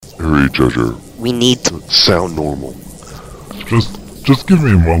hurry, Jojo. We need to... Sound normal. Just give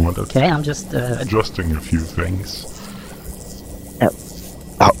me a moment. Okay, I'm just adjusting a few things.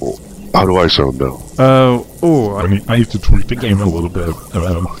 How do I sound now? I need to tweak the game a little bit.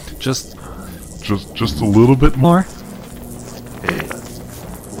 Just a little bit more.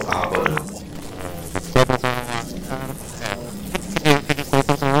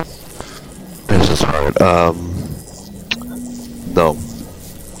 This is hard. No.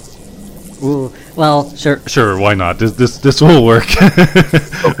 Ooh, well, sure. Sure, why not? This will work.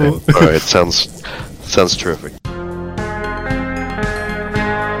 Okay. All right. Sounds terrific.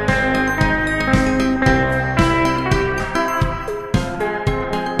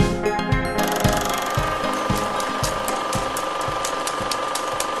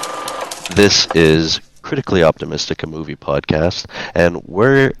 This is Critically Optimistic, a movie podcast, and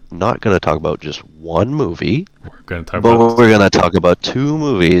we're not going to talk about just one movie, we're going to talk about two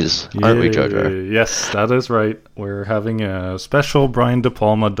movies, aren't we, Jojo? Yes, that is right. We're having a special Brian De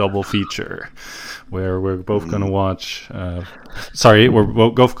Palma double feature, where we're both going to watch... we're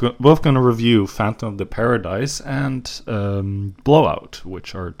both going to review Phantom of the Paradise and Blowout,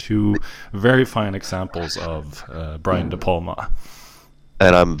 which are two very fine examples of Brian De Palma.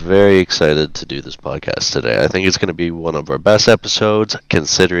 And I'm very excited to do this podcast today. I think it's going to be one of our best episodes,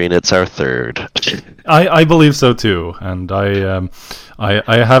 considering it's our third. I believe so too, and I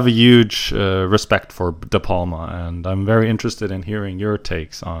have a huge respect for De Palma, and I'm very interested in hearing your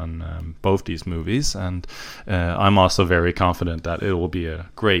takes on both these movies. And I'm also very confident that it will be a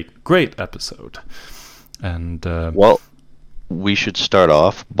great episode. And well, we should start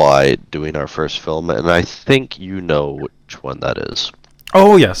off by doing our first film, and I think you know which one that is.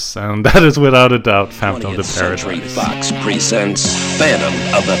 Oh yes, and that is without a doubt Phantom of the Paradise. Fox presents Phantom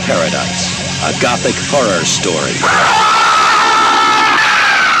of the Paradise, a gothic horror story.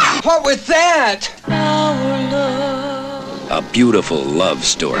 What was that? A beautiful love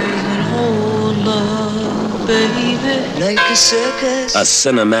story. Like a circus. A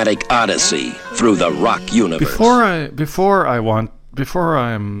cinematic odyssey through the rock universe. Before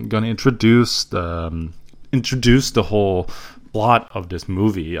I'm going to introduce the whole plot of this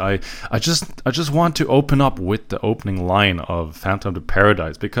movie, I just want to open up with the opening line of Phantom of the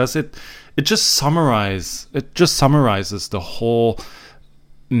Paradise, because it just summarizes the whole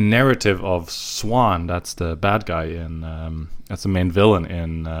narrative of Swan. That's the bad guy that's the main villain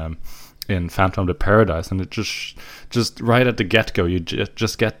in Phantom of the Paradise, and it just right at the get-go you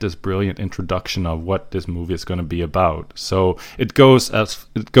just get this brilliant introduction of what this movie is going to be about. So it goes as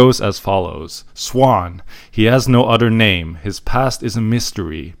follows. Swan, he has no other name. His past is a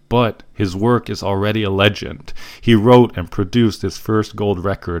mystery, but his work is already a legend. He wrote and produced his first gold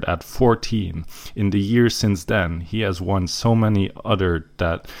record at 14. In the years since then, he has won so many other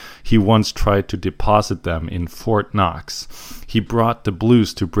that he once tried to deposit them in Fort Knox. He brought the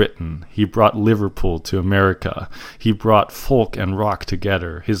blues to Britain. He brought Liverpool to America. He brought folk and rock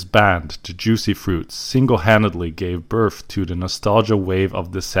together. His band, the Juicy Fruits, single-handedly gave birth to the nostalgia wave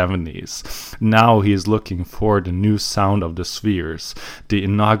of the 70s. Now he is looking for the new sound of the Spheres, to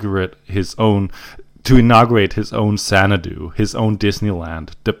inaugurate his own Xanadu, his own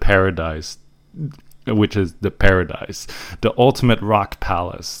Disneyland, the Paradise, which is the Paradise, the ultimate rock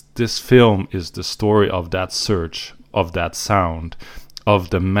palace. This film is the story of that search, of that sound,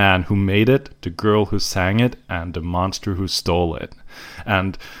 of the man who made it, the girl who sang it, and the monster who stole it.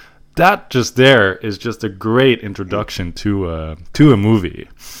 And that just there is just a great introduction to a movie.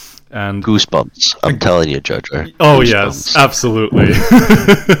 And Goosebumps. I'm telling you, Jojo. Oh Goosebumps. Yes, absolutely.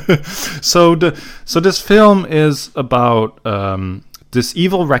 So this film is about this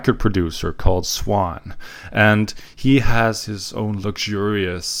evil record producer called Swan, and he has his own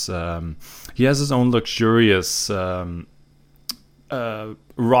luxurious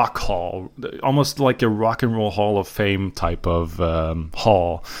rock hall, almost like a rock and roll hall of fame type of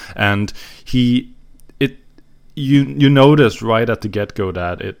hall, and you notice right at the get-go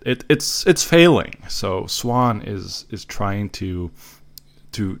that it's failing. So Swan is trying to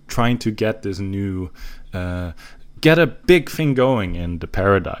get this new get a big thing going in the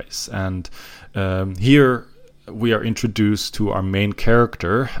Paradise, and here we are introduced to our main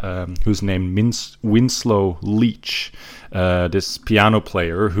character, who's named Winslow Leach, this piano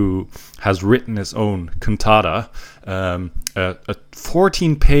player who has written his own cantata, a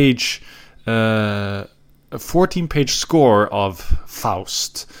 14-page score of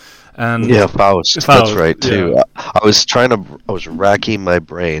Faust. And yeah, Faust. That's right too. Yeah. I was racking my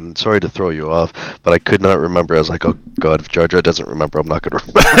brain. Sorry to throw you off, but I could not remember. I was like, oh god, if Jar Jar doesn't remember, I'm not going to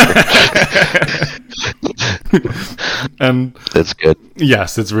remember. And That's good.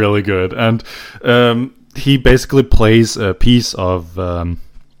 yes, it's really good. And he basically plays a piece of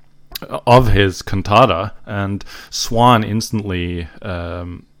his cantata, and Swan instantly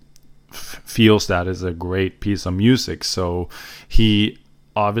feels that is a great piece of music. So he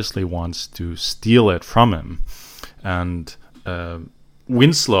obviously wants to steal it from him. And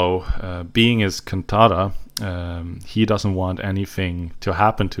Winslow, being his cantata, he doesn't want anything to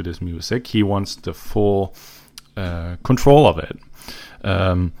happen to this music. He wants the full control of it.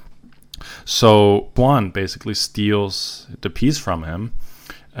 So Swan basically steals the piece from him,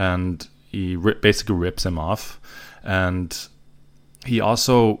 and he basically rips him off. And he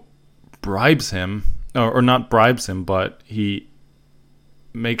also bribes him, or not bribes him, but he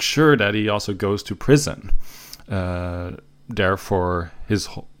makes sure that he also goes to prison. Therefore, his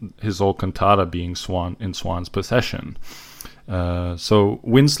whole cantata being in Swan's possession. So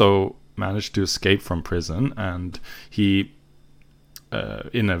Winslow managed to escape from prison, and he,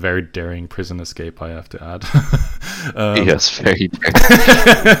 in a very daring prison escape, I have to add. Yes, very daring.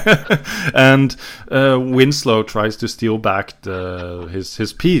 And Winslow tries to steal back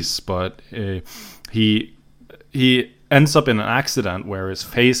his piece, but he ends up in an accident where his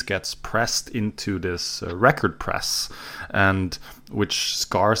face gets pressed into this record press, and which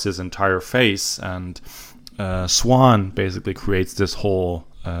scars his entire face. And Swan basically creates this whole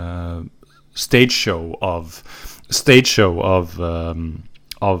stage show of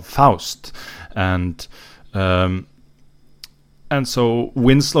Faust, and so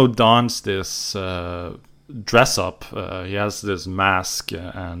Winslow dons this dress up. He has this mask,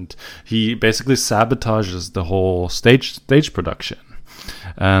 and he basically sabotages the whole stage production.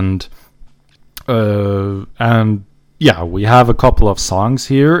 And yeah, we have a couple of songs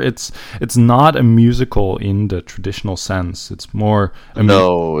here. It's not a musical in the traditional sense. It's more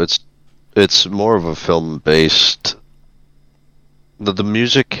it's more of a film based. The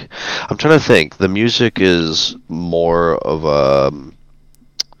music, I'm trying to think. The music is more of a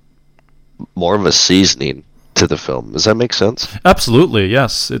seasoning to the film. Does that make sense? Absolutely,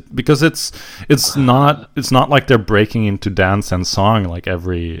 yes. Because it's not like they're breaking into dance and song like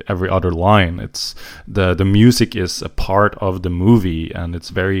every other line. It's the music is a part of the movie, and it's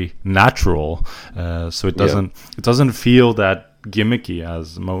very natural. So it doesn't feel that gimmicky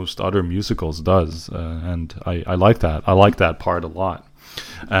as most other musicals does, and I like that. I like that part a lot.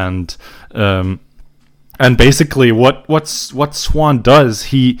 And basically what Swan does,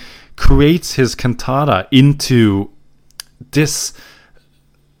 he creates his cantata into this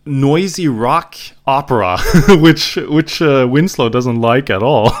noisy rock opera, which Winslow doesn't like at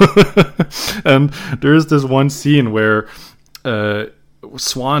all. And there's this one scene where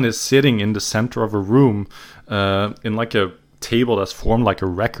Swan is sitting in the center of a room in like a table that's formed like a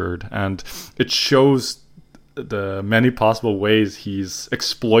record, and it shows the many possible ways he's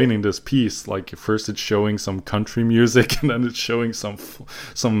exploiting this piece. Like first it's showing some country music, and then it's showing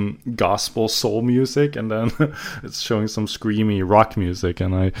some gospel soul music, and then it's showing some screamy rock music.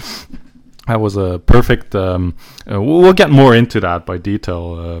 And that was a perfect we'll get more into that by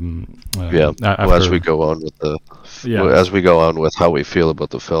detail as we go on with how we feel about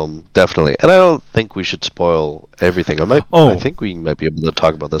the film, definitely. And I don't think we should spoil everything. I think we might be able to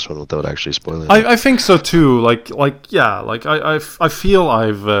talk about this one without actually spoiling it. I think so too. I feel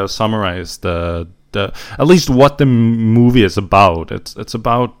I've summarized at least what the movie is about. It's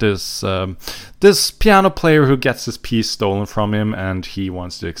about this piano player who gets his piece stolen from him, and he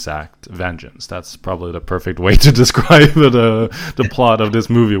wants to exact vengeance. That's probably the perfect way to describe the plot of this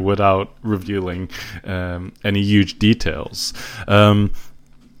movie without revealing any huge details. Yeah.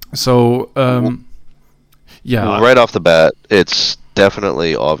 Well, right off the bat, it's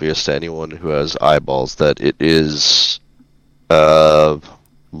definitely obvious to anyone who has eyeballs that it is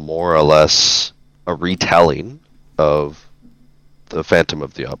more or less a retelling of the Phantom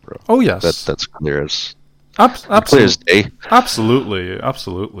of the Opera. Oh yes, that's clear as clear as day. Absolutely,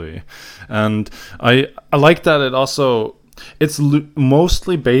 and I like that it's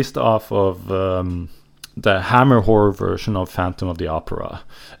mostly based off of the Hammer horror version of Phantom of the Opera,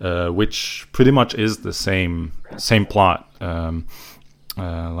 which pretty much is the same plot.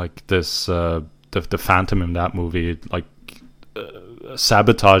 Like this, the Phantom in that movie, like.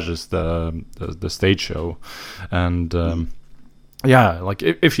 Sabotages the stage show, and like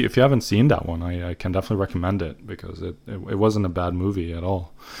if you haven't seen that one, I can definitely recommend it, because it wasn't a bad movie at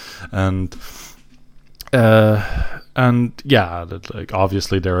all. And yeah, like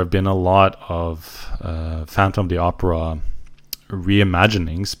obviously there have been a lot of Phantom of the Opera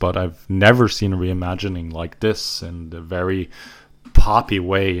reimaginings, but I've never seen a reimagining like this in the very poppy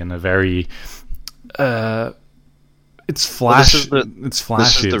way, in a very it's flash. It's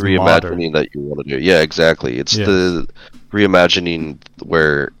flashy. This is the modern. reimagining that you want to do. Yeah, exactly. It's the reimagining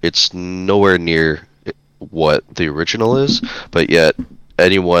where it's nowhere near what the original is, but yet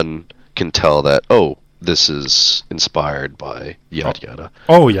anyone can tell that, oh, this is inspired by yada yada.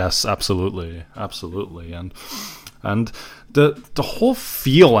 Oh yes, absolutely, and the whole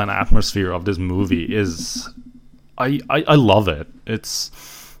feel and atmosphere of this movie is, I love it. It's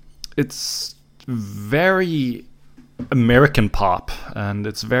very American pop, and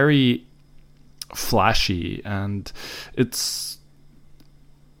it's very flashy, and it's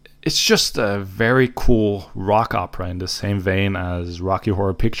just a very cool rock opera in the same vein as Rocky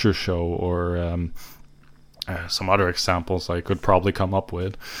Horror Picture Show or some other examples I could probably come up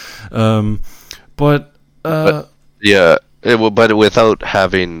with. But without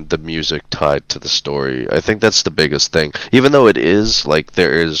having the music tied to the story, I think that's the biggest thing. Even though it is like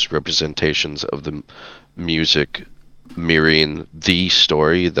there is representations of the music mirroring the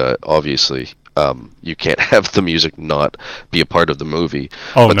story, that obviously you can't have the music not be a part of the movie.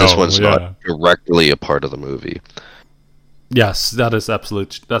 This one's not directly a part of the movie. Yes, that is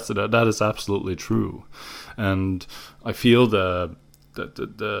absolutely true, and I feel the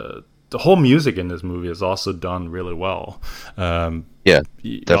whole music in this movie is also done really well.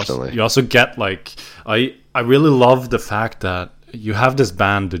 Definitely. You also get like I really love the fact that you have this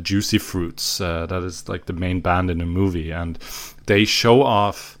band, the Juicy Fruits, that is like the main band in the movie, and they show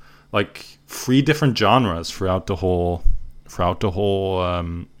off like 3 different genres throughout the whole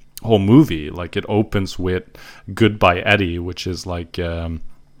movie. Like it opens with "Goodbye Eddie," which is like a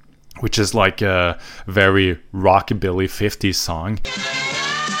very rockabilly 50s song,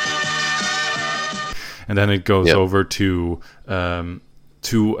 and then it goes over to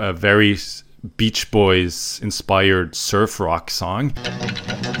a very Beach Boys inspired surf rock song,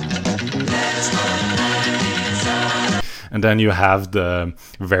 and then you have the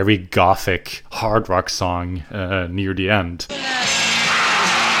very gothic hard rock song near the end.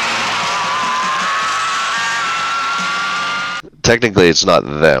 Technically, it's not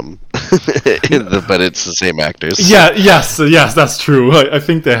them, but it's the same actors. Yes, that's true. I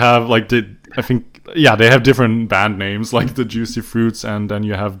think they have they have different band names, like the Juicy Fruits, and then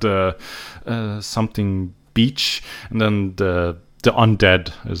you have the something Beach, and then the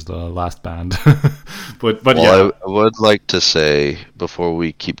Undead is the last band. but I would like to say, before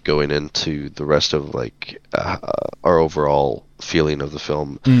we keep going into the rest of like our overall feeling of the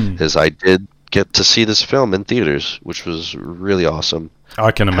film, is I did get to see this film in theaters, which was really awesome.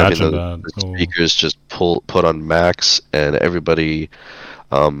 I can imagine that. The speakers just put on max, and everybody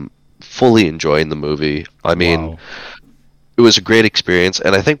fully enjoying the movie. I mean, It was a great experience,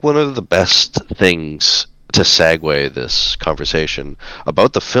 and I think one of the best things to segue this conversation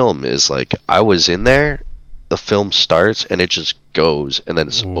about the film is like I was in there, the film starts, and it just goes, and then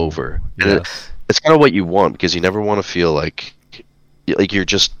it's over. And it's kind of what you want, because you never want to feel like you're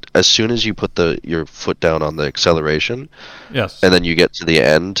just, as soon as you put your foot down on the acceleration, and then you get to the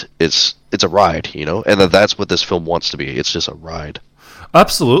end, it's a ride, you know, and that's what this film wants to be. It's just a ride.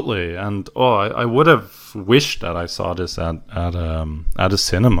 Absolutely, and I would have wished that I saw this at a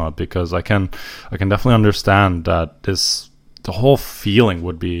cinema, because I can definitely understand that the whole feeling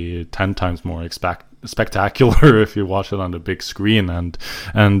would be 10 times more spectacular if you watch it on the big screen, and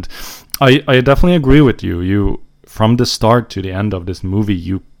I definitely agree with you. You, from the start to the end of this movie,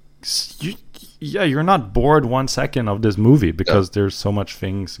 you're not bored 1 second of this movie, because there's so much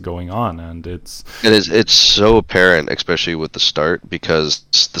things going on, and it's so apparent, especially with the start, because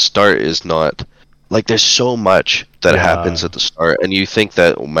the start is not like, there's so much that happens at the start, and you think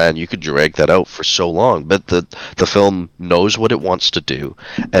that, oh man, you could drag that out for so long, but the film knows what it wants to do,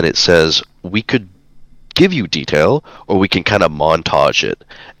 and it says we could give you detail, or we can kind of montage it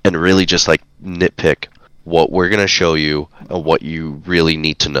and really just like nitpick what we're going to show you and what you really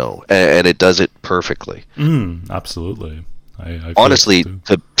need to know, and it does it perfectly. Absolutely. I honestly,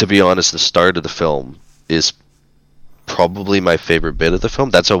 to be honest, the start of the film is probably my favorite bit of the film.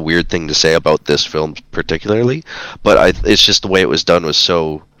 That's a weird thing to say about this film particularly, but it's just the way it was done was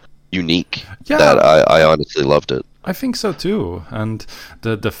so unique that I honestly loved it. I think so too, and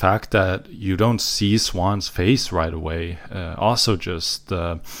the fact that you don't see Swan's face right away, also just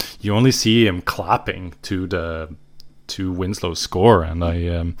you only see him clapping to Winslow's score, and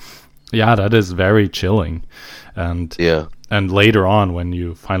that is very chilling, and later on when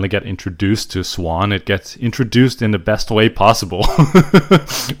you finally get introduced to Swan, it gets introduced in the best way possible,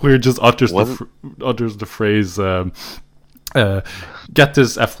 where it just utters the phrase. Get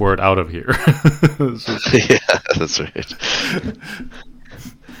this F word out of here. Yeah, that's right.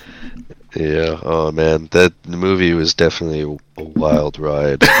 Yeah. Oh man, that movie was definitely a wild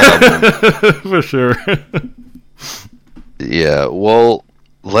ride. For sure. Yeah. Well,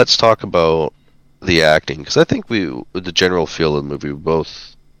 let's talk about the acting, because I think the general feel of the movie, we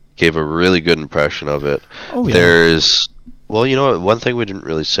both gave a really good impression of it. Oh yeah. Well, you know what? One thing we didn't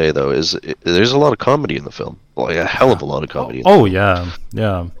really say though is there's a lot of comedy in the film, like a hell of a lot of comedy. Oh yeah,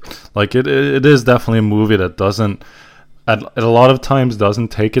 yeah. Like it is definitely a movie that doesn't, at a lot of times, doesn't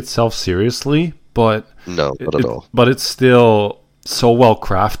take itself seriously, but no, not at all. But it's still so well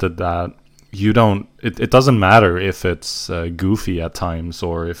crafted that you don't. It doesn't matter if it's goofy at times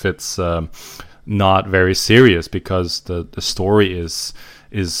or if it's not very serious, because the story is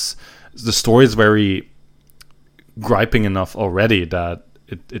very griping enough already that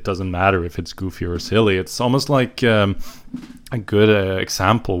it doesn't matter if it's goofy or silly. It's almost like a good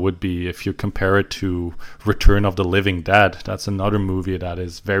example would be if you compare it to Return of the Living Dead. That's another movie that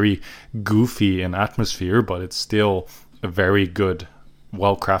is very goofy in atmosphere, but it's still a very good,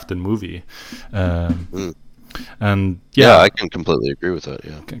 well-crafted movie. And yeah, I can completely agree with that.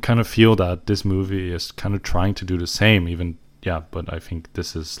 Yeah, I kind of feel that this movie is kind of trying to do the same, even. Yeah, but I think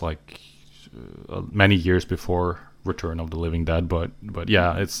this is like many years before Return of the Living Dead. But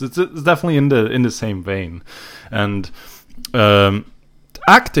yeah, it's definitely in the same vein, and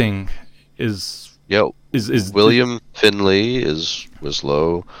acting is William Finley is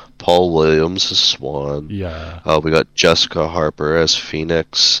Winslow, Paul Williams is Swan. Yeah, we got Jessica Harper as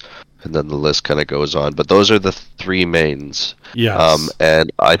Phoenix, and then the list kind of goes on. But those are the three mains. Yes.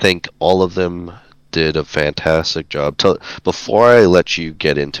 And I think all of them did a fantastic job. Before I let you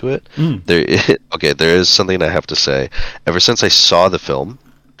get into it, there is something I have to say. Ever since I saw the film,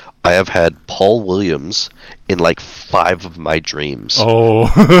 I have had Paul Williams in like 5 of my dreams. Oh,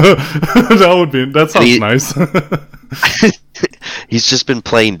 that sounds nice. He's just been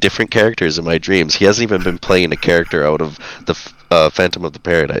playing different characters in my dreams. He hasn't even been playing a character out of the Phantom of the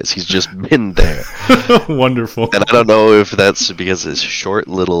Paradise. He's just been there. Wonderful. And I don't know if that's because his short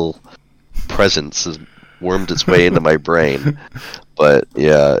little presence has wormed its way into my brain, but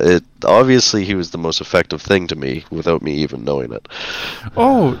yeah, obviously he was the most effective thing to me without me even knowing it.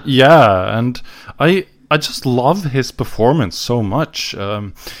 Oh yeah, and I just love his performance so much.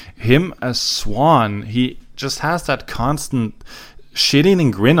 Him as Swan, he just has that constant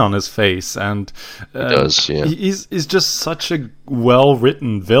shit-eating grin on his face, and he does. Yeah, he's just such a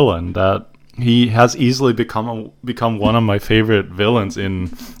well-written villain that he has easily become one of my favorite villains in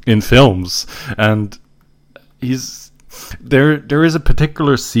films. And there is a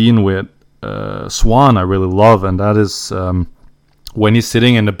particular scene with Swan I really love, and that is when he's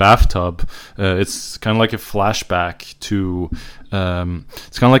sitting in the bathtub. It's kind of like a flashback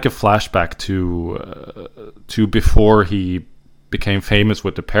to before he became famous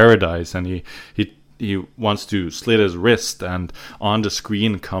with the Paradise, and he wants to slit his wrist, and on the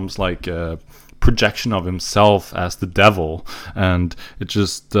screen comes like a projection of himself as the devil, and it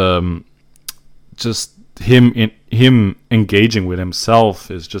just him engaging with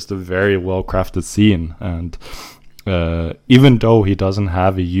himself is just a very well crafted scene. And even though he doesn't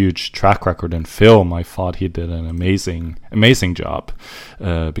have a huge track record in film, I thought he did an amazing job.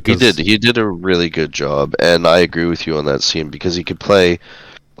 Because he did a really good job, and I agree with you on that scene, because he could play.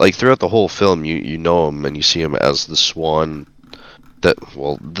 Like throughout the whole film, you know him and you see him as the Swan,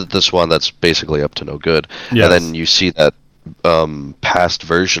 the Swan that's basically up to no good. Yes. And then you see that past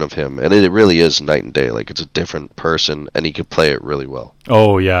version of him, and it really is night and day. Like it's a different person, and he could play it really well.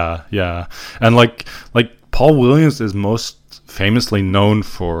 Oh yeah, yeah. And like Paul Williams is most famously known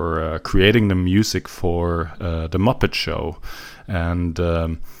for creating the music for the Muppet Show,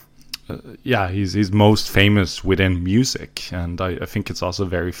 and yeah, he's most famous within music, and I think it's also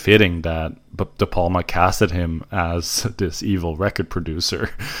very fitting that De Palma casted him as this evil record producer.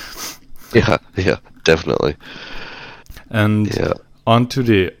 Yeah, definitely. And on to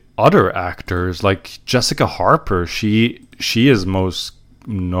the other actors, like Jessica Harper. She is most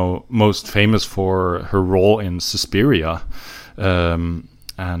famous for her role in Suspiria,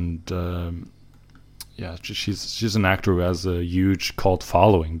 yeah, she's an actor who has a huge cult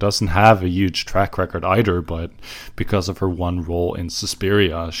following. Doesn't have a huge track record either, but because of her one role in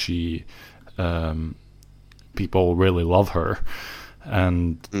Suspiria, people really love her.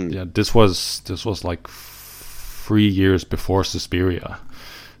 And yeah, this was like 3 years before Suspiria,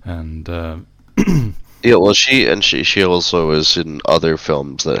 and yeah, well, she also is in other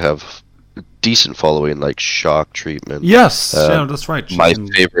films that have decent following, like Shock Treatment. Yes, yeah, that's right.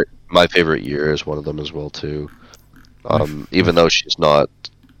 My favorite year is one of them as well too. Even though she's not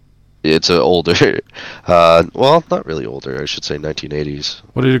It's an older, well, not really older. I should say 1980s.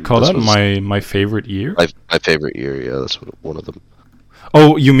 What did you call that? My favorite year. My favorite year. Yeah, that's one of them.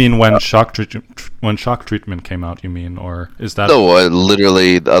 Oh, you mean when Shock Treatment came out? You mean, or is that? No,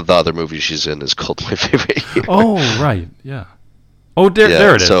 literally the other movie she's in is called My Favorite Year. Oh, right. Yeah. Oh,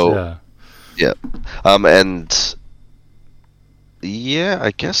 there it is. So, yeah. And yeah,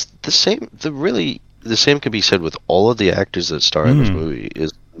 I guess the same could be said with all of the actors that star in this movie.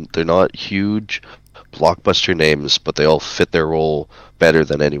 Is they're not huge blockbuster names, but they all fit their role better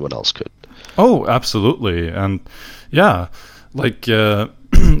than anyone else could. Oh, absolutely. And yeah, like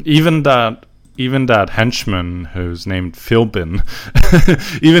even that henchman who's named Philbin,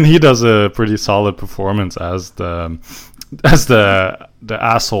 even he does a pretty solid performance as the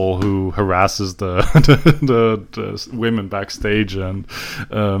asshole who harasses the women backstage,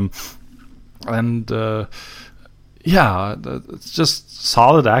 yeah, it's just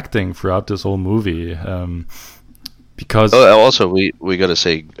solid acting throughout this whole movie. Because also we got to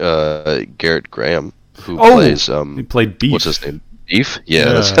say Garrett Graham, who plays he played Beef. What's his name? Beef?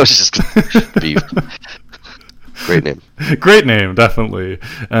 Yeah. That's, I was just Beef. Great name. Great name, definitely.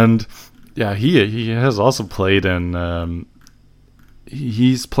 And yeah, he has also played in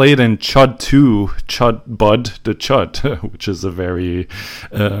he's played in Chud 2, Bud the Chud, which is a very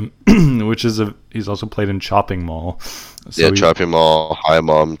he's also played in Chopping Mall. So Chopping Mall, Hi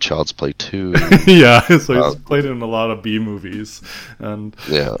Mom, Child's Play 2. Yeah, so he's played in a lot of B movies, and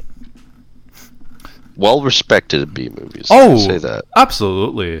yeah, well respected B movies. Oh, say that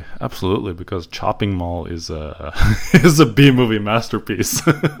absolutely, because Chopping Mall is a B movie masterpiece.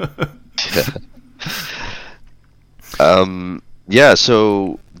 Yeah. Yeah,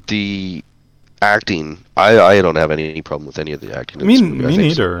 so the acting, I don't have any problem with any of the acting. Me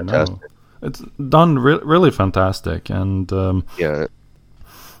neither. No, it's done really fantastic, and yeah,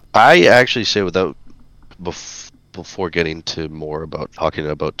 I actually say before getting to more about talking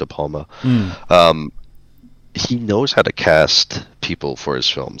about De Palma, he knows how to cast people for his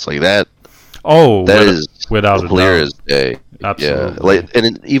films like that. Oh, that is without clear a doubt. As day. Absolutely. Yeah,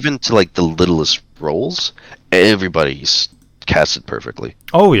 and even to like the littlest roles, everybody's casted perfectly.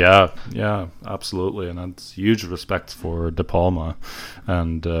 Oh yeah, absolutely, and that's huge respect for De Palma,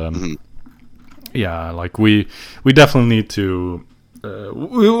 and yeah, like we definitely need to.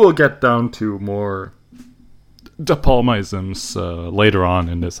 We will get down to more De Palma-isms later on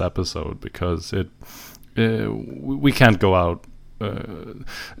in this episode, because we can't go out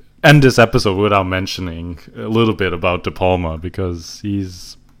end this episode without mentioning a little bit about De Palma, because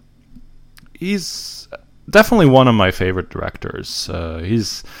he's definitely one of my favorite directors.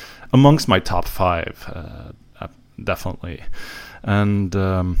 He's amongst my top 5, definitely. And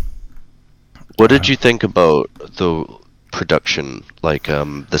what did you think about the production, like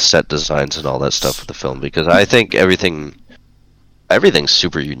the set designs and all that stuff of the film? Because I think everything's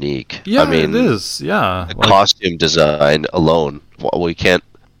super unique. Yeah, I mean, it is. Yeah, the costume design alone. Well, we can't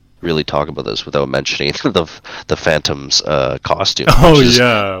really talk about this without mentioning the Phantom's costume. Oh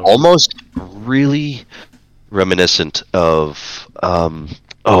yeah, almost really reminiscent of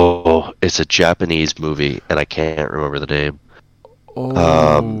it's a Japanese movie and I can't remember the name.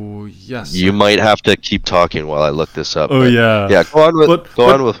 Oh yes, you might have to keep talking while I look this up. Oh yeah, go on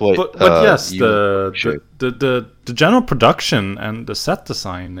with what. But yes, the general production and the set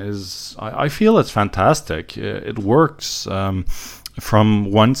design is, I feel it's fantastic. It works from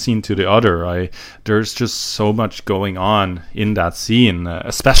one scene to the other. There's just so much going on in that scene,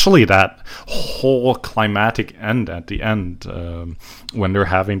 especially that whole climatic end at the end, when they're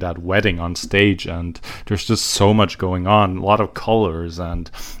having that wedding on stage, and there's just so much going on, a lot of colors,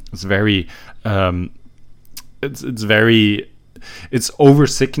 and it's very it's over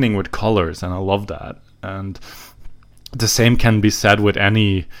sickening with colors, and I love that. And the same can be said with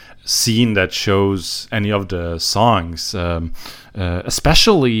any scene that shows any of the songs,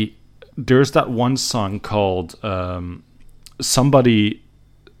 especially there's that one song called somebody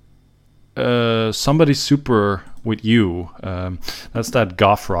super with you. That's that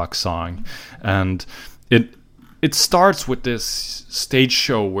goth rock song, and it starts with this stage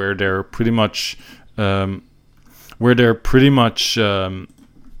show where they're pretty much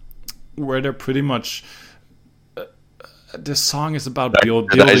this song is about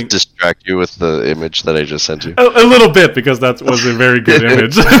building. Did I distract you with the image that I just sent you? A little bit, because that was a very good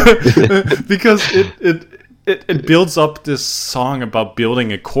image. Because it builds up this song about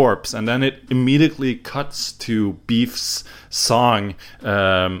building a corpse, and then it immediately cuts to Beef's song,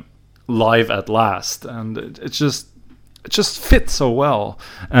 Live at Last, and it just fits so well.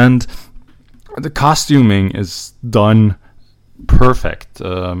 And the costuming is done perfect.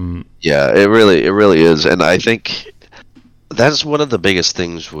 Yeah, it really is, and I think that's one of the biggest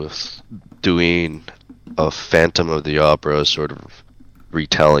things with doing a Phantom of the Opera sort of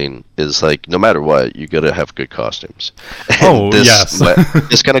retelling is like no matter what you gotta have good costumes. And yes.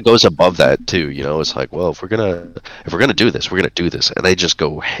 This kind of goes above that too, you know. It's like, well, if we're gonna do this, we're gonna do this, and they just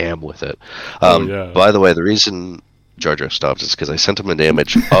go ham with it. By the way, the reason Jar Jar stopped is because I sent him an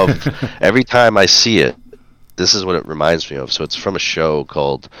image of every time I see it, this is what it reminds me of. So it's from a show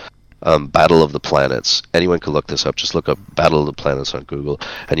called Battle of the Planets. Anyone can look this up. Just look up Battle of the Planets on Google,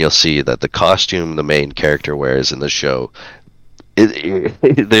 and you'll see that the costume the main character wears in the show,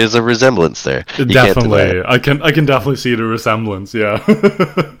 there's a resemblance there. Definitely, I can definitely see the resemblance. Yeah,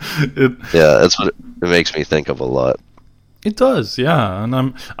 yeah, that's what it makes me think of a lot. It does, yeah, and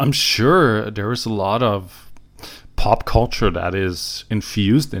I'm sure there is a lot of pop culture that is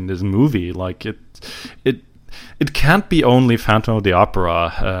infused in this movie. Like it can't be only Phantom of the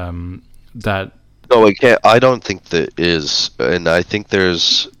Opera that. No, it can't. I don't think that is, and I think there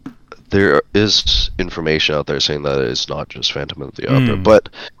is information out there saying that it's not just Phantom of the Opera, but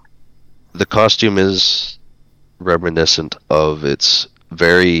the costume is reminiscent of its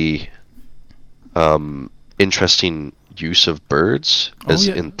very interesting use of birds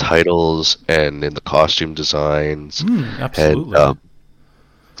in titles and in the costume designs. Absolutely. And,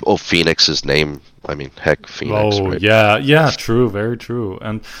 Phoenix's name. I mean, heck, Phoenix. Oh, right? Yeah, true, very true.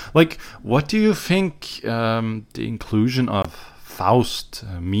 And like, what do you think the inclusion of Faust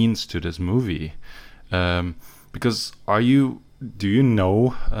means to this movie? Because do you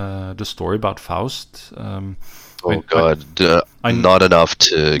know the story about Faust? God, not enough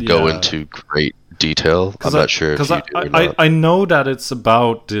to go into great detail. I'm not sure if you do or not. I know that it's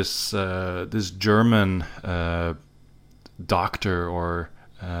about this this German doctor or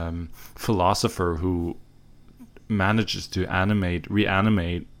philosopher who manages to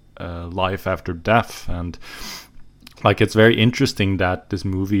reanimate life after death, and like it's very interesting that this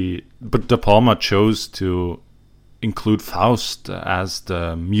movie, but De Palma chose to include Faust as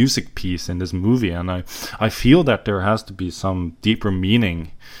the music piece in this movie, and I feel that there has to be some deeper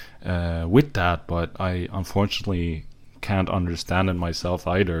meaning with that, but I unfortunately can't understand it myself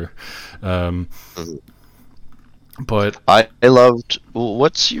either. But I loved.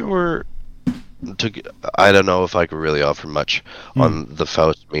 What's your? I don't know if I could really offer much on the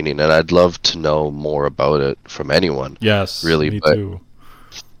Faust meaning, and I'd love to know more about it from anyone. Yes, really, me but too.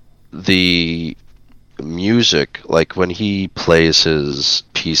 The music, like when he plays his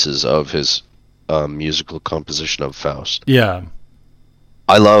pieces of his musical composition of Faust. Yeah,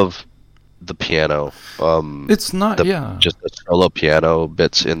 I love the piano. It's not, just the solo piano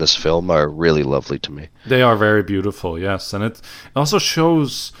bits in this film are really lovely to me. They are very beautiful, yes, and it also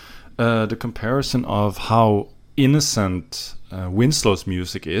shows the comparison of how innocent Winslow's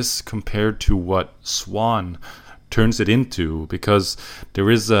music is compared to what Swan turns it into, because there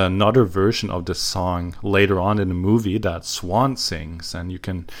is another version of the song later on in the movie that Swan sings, and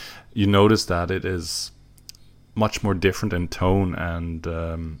you notice that it is much more different in tone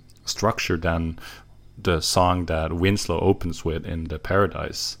and structure than the song that Winslow opens with in The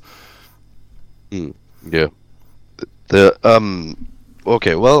Paradise. Yeah.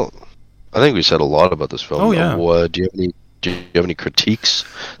 Okay, well, I think we said a lot about this film. Oh yeah. Do you have any critiques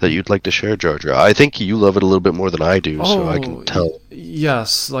that you'd like to share, Jar Jar? I think you love it a little bit more than I do, so I can tell.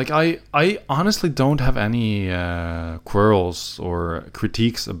 Yes, like I honestly don't have any quarrels or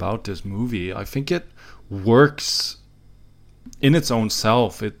critiques about this movie. I think it works in its own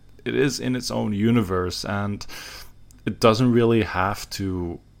self. It is in its own universe, and it doesn't really have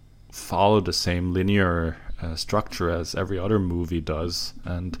to follow the same linear structure as every other movie does.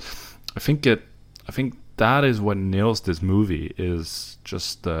 And I think that is what nails this movie, is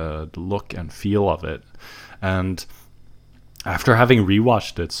just the look and feel of it. And after having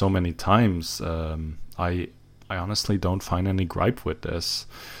rewatched it so many times, I honestly don't find any gripe with this.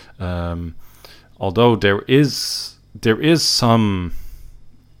 Although there is some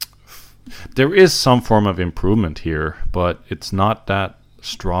form of improvement here, but it's not that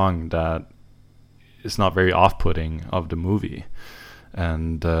strong that it's not very off-putting of the movie.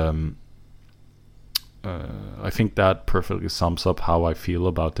 And I think that perfectly sums up how I feel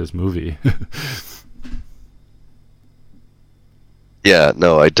about this movie. Yeah,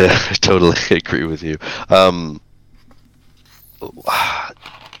 no, I totally agree with you.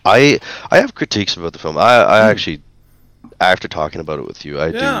 I have critiques about the film. I actually, after talking about it with you,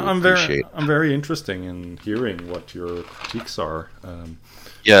 I'm very interested in hearing what your critiques are.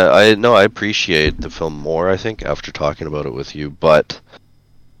 I appreciate the film more, I think, after talking about it with you. But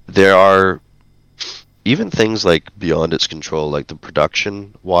there are even things like beyond its control, like the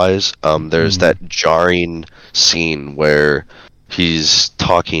production wise, there's that jarring scene where he's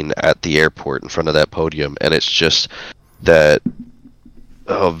talking at the airport in front of that podium, and it's just that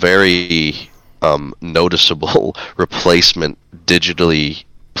very noticeable replacement digitally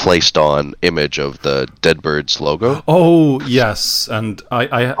placed on image of the Deadbirds logo. Oh yes, and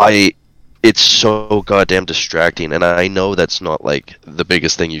it's so goddamn distracting, and I know that's not like the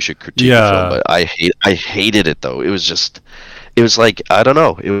biggest thing you should critique the film, but I hated it though. It was like, I don't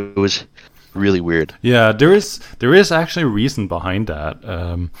know, it was really weird. Yeah, there is actually a reason behind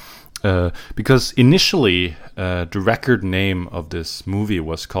that. Because initially the record name of this movie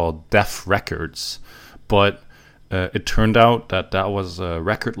was called Def Records, but it turned out that was a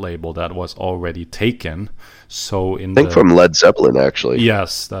record label that was already taken. So I think from Led Zeppelin, actually.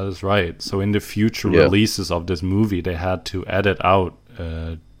 Yes, that is right. So in the future releases of this movie, they had to edit out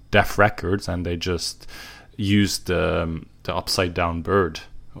Def Records, and they just used the upside down bird,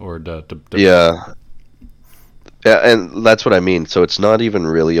 or the yeah, and that's what I mean. So it's not even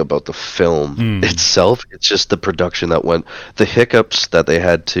really about the film itself. It's just the production that went, the hiccups that they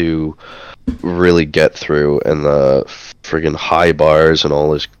had to really get through, and the friggin' high bars and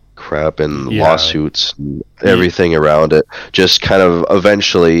all this crap and lawsuits and everything around it. Just kind of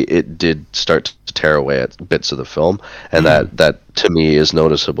eventually it did start to tear away at bits of the film, and that to me is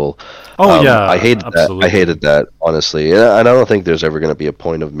noticeable. I hated that. I hated that, honestly, and I don't think there's ever going to be a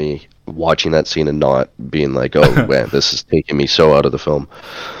point of me watching that scene and not being like, oh man, this is taking me so out of the film.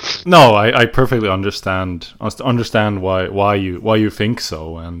 No, I perfectly understand why you think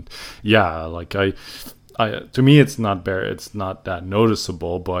so, and yeah, like I to me it's not that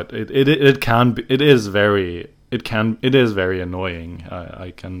noticeable, but it is very annoying.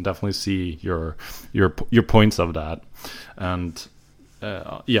 I can definitely see your points of that, and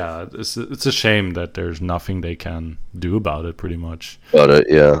it's a shame that there's nothing they can do about it, pretty much. About it,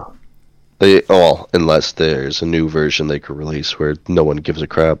 yeah. Unless there's a new version they could release where no one gives a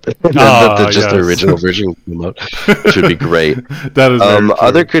crap. Just the original version come out, which would be great. That is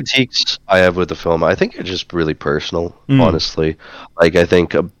other critiques I have with the film, I think, are just really personal, honestly. Like, I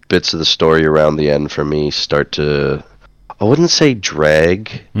think bits of the story around the end for me start to, I wouldn't say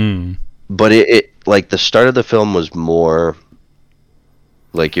drag, but it like the start of the film was more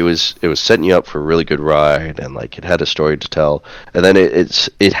like it was setting you up for a really good ride, and like it had a story to tell, and then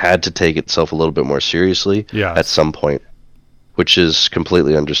it had to take itself a little bit more seriously at some point, which is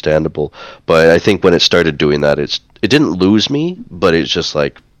completely understandable. But I think when it started doing that, it didn't lose me, but it's just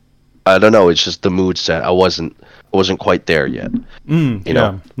like, I don't know, it's just the mood set. I wasn't quite there yet. You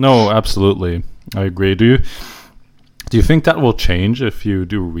know? No, absolutely, I agree. Do you think that will change if you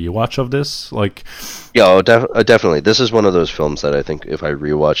do a rewatch of this? Like, yeah, definitely. This is one of those films that I think if I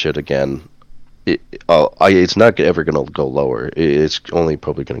rewatch it again, it's not ever going to go lower. It's only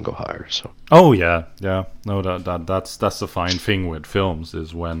probably going to go higher. So. Oh yeah. No, that's the fine thing with films,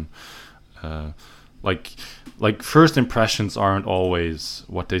 is when, like first impressions aren't always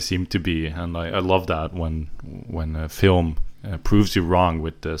what they seem to be, and I love that when a film proves you wrong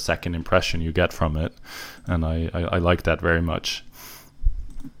with the second impression you get from it, and I like that very much.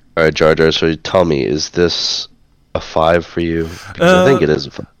 All right, Jar Jar, so tell me, is this a 5 for you? Because I think it is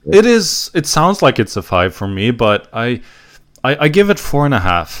a 5. Right? It is. It sounds like it's a 5 for me, but I give it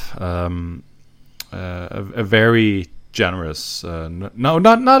 4.5. A very generous, no,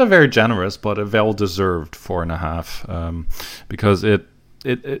 not a very generous, but a well-deserved 4.5, because it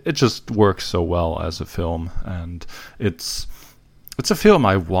just works so well as a film, and it's a film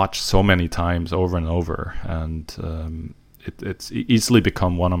I watched so many times over and over, and it's easily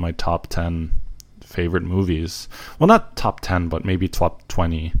become one of my top 10 favorite movies. Well, not top 10, but maybe top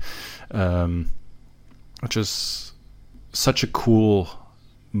 20, which is such a cool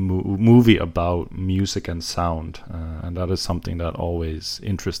movie about music and sound, and that is something that always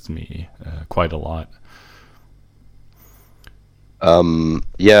interests me quite a lot.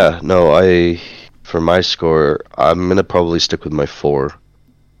 For my score, I'm gonna probably stick with my 4.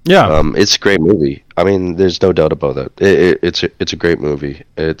 Yeah. It's a great movie. I mean, there's no doubt about that. It's a great movie.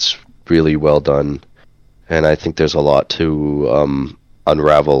 It's really well done, and I think there's a lot to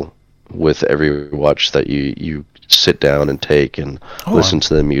unravel with every watch that you sit down and take and listen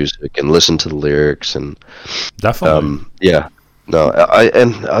to the music and listen to the lyrics, and definitely.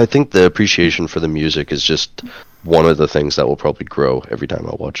 I think the appreciation for the music is just one of the things that will probably grow every time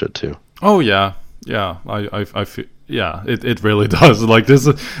I watch it too. Oh yeah. I feel Yeah, it really does. Like this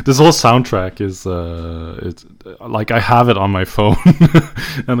whole soundtrack is it's like I have it on my phone,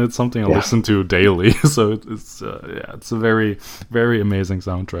 and it's something I listen to daily. So it's a very, very amazing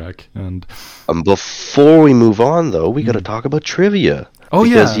soundtrack. And before we move on, though, we got to talk about trivia. Oh,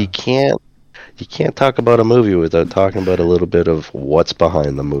 because you can't talk about a movie without talking about a little bit of what's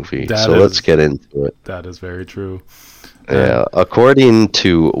behind the movie. Let's get into it. That is very true. Yeah, according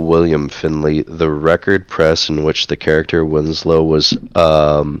to William Finley, the record press in which the character Winslow was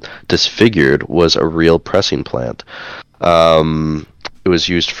disfigured was a real pressing plant. It was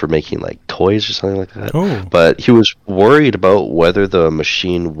used for making like toys or something like that. Oh. But he was worried about whether the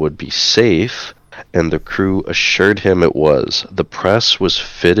machine would be safe, and the crew assured him it was. The press was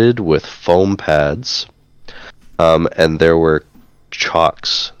fitted with foam pads, and there were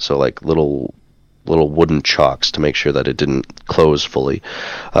chocks, so like little wooden chocks to make sure that it didn't close fully.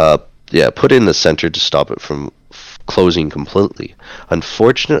 Put in the center to stop it from closing completely.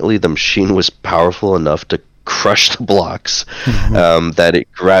 Unfortunately, the machine was powerful enough to crush the blocks, that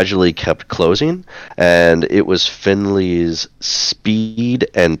it gradually kept closing, and it was Finley's speed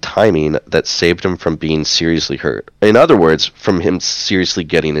and timing that saved him from being seriously hurt. In other words, from him seriously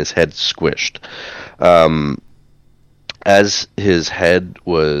getting his head squished. As he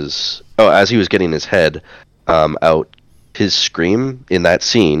was getting his head out, his scream in that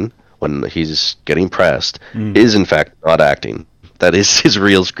scene when he's getting pressed is in fact not acting. That is his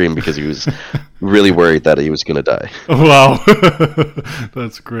real scream, because he was really worried that he was going to die. Wow.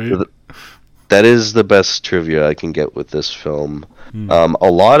 That's great. That is the best trivia I can get with this film. A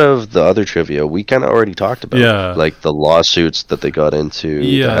lot of the other trivia we kind of already talked about, like the lawsuits that they got into,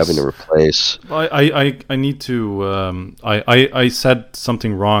 having to replace. I need to. I said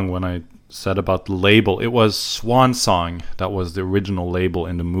something wrong when I said about the label. It was Swan Song that was the original label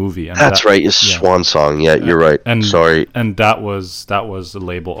in the movie. And That's right, it's Swan Song. Yeah, you're right. Sorry. And that was a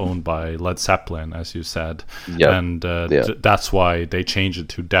label owned by Led Zeppelin, as you said. Yeah. And that's why they changed it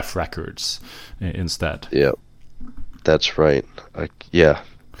to Def Records instead. Yeah, that's right. I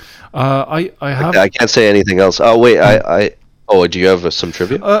have. I can't say anything else. Oh wait, do you have some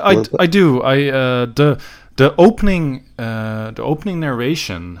trivia? I do. The opening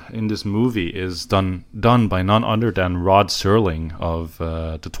narration in this movie is done by none other than Rod Serling of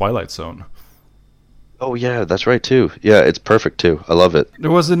The Twilight Zone. Oh yeah, that's right too. Yeah, it's perfect too. I love it. There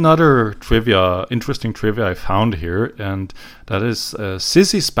was another interesting trivia I found here, and that is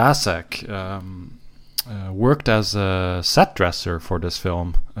Sissy Spacek worked as a set dresser for this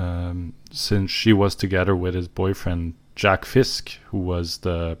film, since she was together with his boyfriend Jack Fisk, who was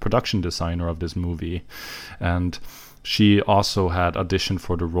the production designer of this movie, and she also had auditioned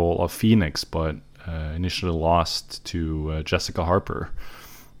for the role of Phoenix, but initially lost to Jessica Harper.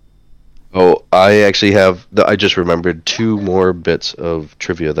 Oh, I actually have. I just remembered two more bits of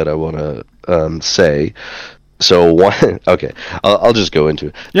trivia that I want to say. So one, okay, I'll just go into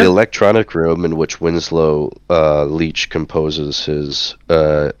it. The electronic room in which Winslow Leach composes his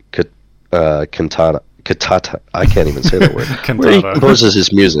cantata. I can't even say that word. Where he composes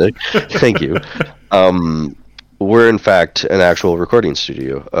his music. Thank you. We're in fact an actual recording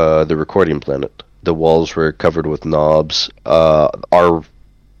studio, the Recording Planet. The walls were covered with knobs.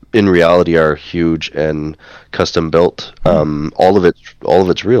 In reality are huge and custom built. All of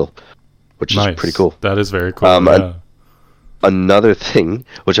it's real, which is pretty cool. That is very cool. Another thing,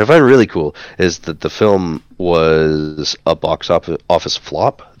 which I find really cool, is that the film was a box office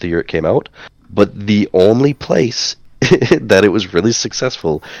flop the year it came out, but the only place that it was really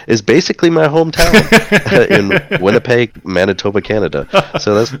successful is basically my hometown in Winnipeg, Manitoba, Canada.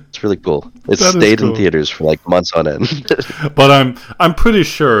 So that's really cool. It stayed in theaters for like months on end. But I'm pretty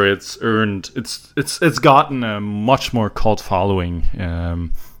sure it's gotten a much more cult following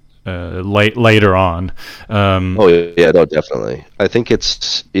later on. Oh yeah, no, definitely. I think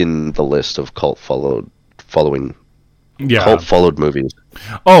it's in the list of cult followed movies.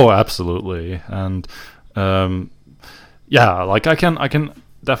 Oh, absolutely. And like I can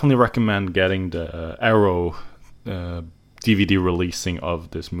definitely recommend getting the Arrow DVD releasing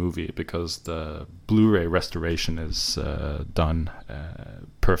of this movie, because the Blu-ray restoration is done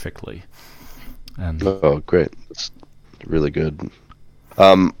perfectly. And oh, great. That's really good.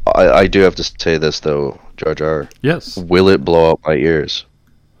 I do have to say this though, Jar Jar. Yes. Will it blow up my ears?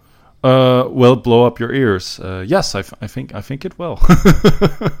 Will it blow up your ears? Yes, I think it will.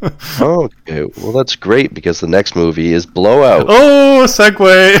 Okay, well that's great, because the next movie is Blowout. Oh,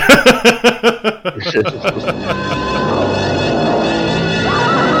 segue.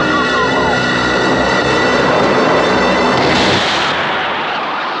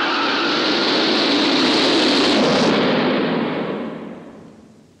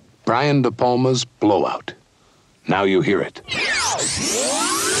 Brian De Palma's Blowout. Now you hear it.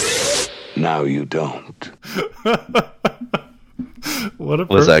 Now you don't.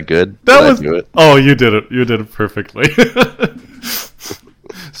 Was that good? Oh, you did it. You did it perfectly.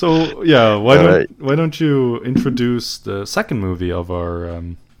 So yeah, why don't you introduce the second movie of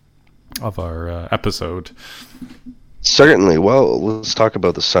our episode? Certainly. Well, let's talk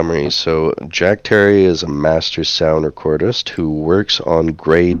about the summary. So, Jack Terry is a master sound recordist who works on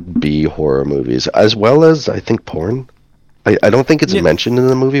grade B horror movies, as well as, I think, porn. I don't think it's mentioned in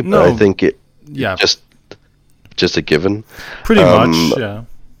the movie, but I think it just a given. Pretty much, yeah.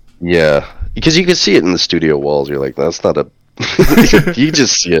 Yeah, because you can see it in the studio walls. You're like, that's not a... you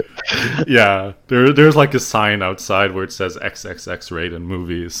just see it. Yeah, there's like a sign outside where it says XXX rated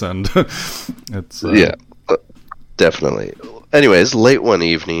movies, and it's... Yeah. Definitely. Anyways, late one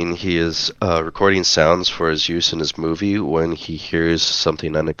evening, he is recording sounds for his use in his movie when he hears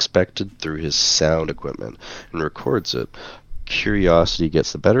something unexpected through his sound equipment and records it. Curiosity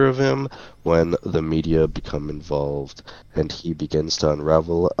gets the better of him when the media become involved, and he begins to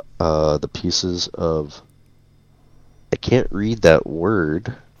unravel the pieces of... I can't read that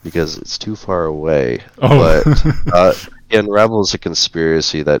word because it's too far away, but... he unravels a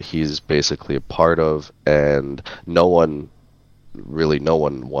conspiracy that he's basically a part of, and no one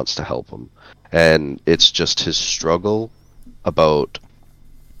wants to help him. And it's just his struggle about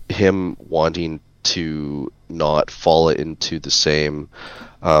him wanting to not fall into the same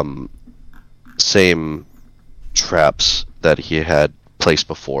traps that he had placed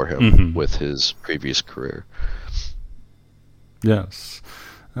before him with his previous career. Yes.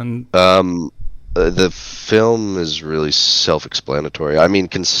 And the film is really self-explanatory. I mean,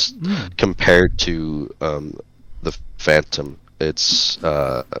 compared to The Phantom, it's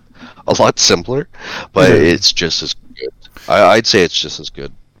a lot simpler, but it's just as good. I'd say it's just as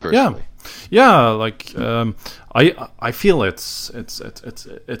good, personally. Yeah. Like I feel it's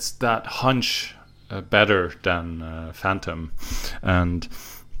that hunch better than Phantom, and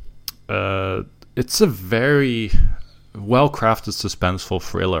it's a very well-crafted suspenseful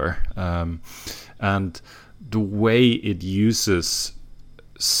thriller, and the way it uses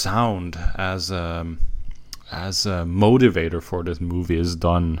sound as a motivator for this movie is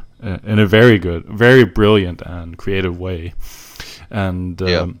done in a very good, very brilliant and creative way. And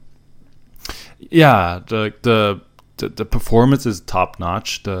the performance is top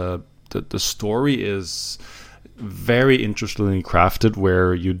notch. The story is very interestingly crafted,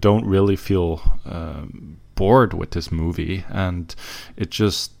 where you don't really feel bored with this movie, and it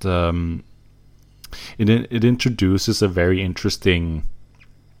just it introduces a very interesting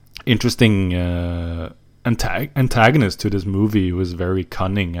antagonist to this movie, who is very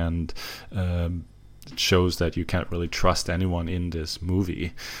cunning, and it shows that you can't really trust anyone in this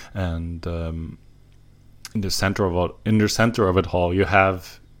movie. And in the center of it all, you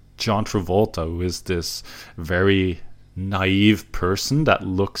have John Travolta, who is this very naive person that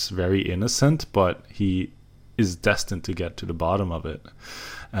looks very innocent, but he is destined to get to the bottom of it.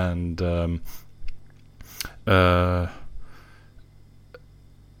 And I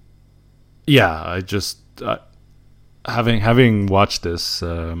just having watched this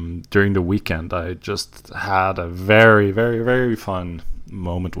during the weekend, I just had a very, very, very fun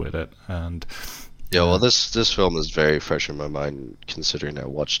moment with it. And this film is very fresh in my mind, considering I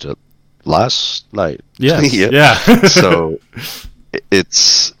watched it last night. Yeah. So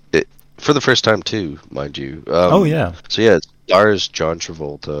it's for the first time too, mind you. So it stars John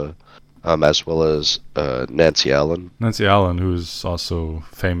Travolta, as well as Nancy Allen. Nancy Allen, who's also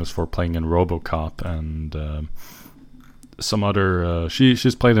famous for playing in RoboCop and some other.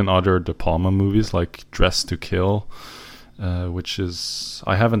 She's played in other De Palma movies like Dressed to Kill, which is,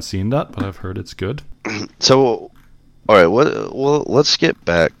 I haven't seen that, but I've heard it's good. So, all right, well, let's get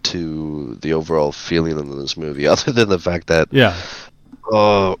back to the overall feeling of this movie, other than the fact that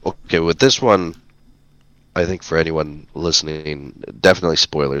okay, with this one, I think for anyone listening, definitely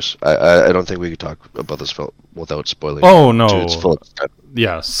spoilers. I don't think we could talk about this film without spoiling. Oh no! To its full extent.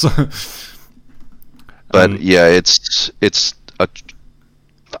 Yes. But it's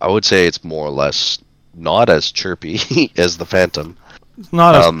I would say it's more or less not as chirpy as The Phantom. It's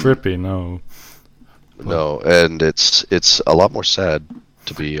not as trippy, no. No, and it's a lot more sad,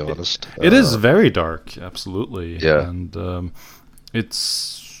 to be honest. It is very dark, absolutely. Yeah, and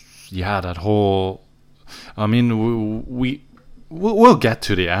it's that whole. I mean, we'll get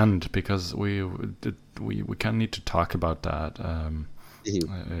to the end, because we kind of need to talk about that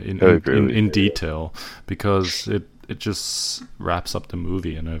in detail, because it just wraps up the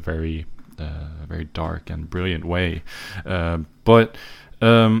movie in a very very dark and brilliant way. But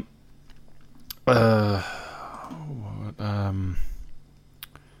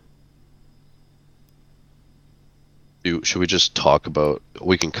Should we just talk about?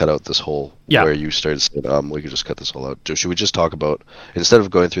 We can cut out this whole where you started saying we could just cut this all out. Should we just talk about, instead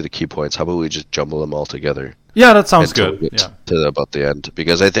of going through the key points, how about we just jumble them all together? Yeah, that sounds good. To about the end,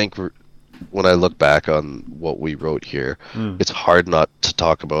 because I think when I look back on what we wrote here, it's hard not to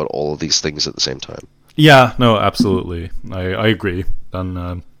talk about all of these things at the same time. Yeah, no, absolutely. I agree.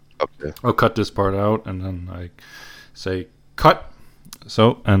 Then okay. I'll cut this part out, and then I say cut.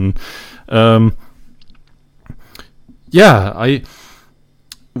 So, and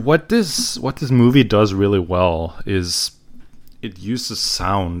what this movie does really well is it uses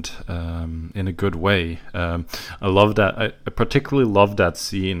sound in a good way. I love that. I particularly love that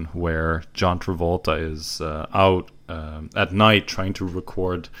scene where John Travolta is out at night trying to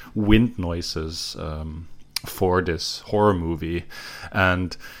record wind noises for this horror movie,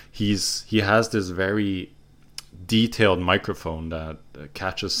 and he has this very detailed microphone that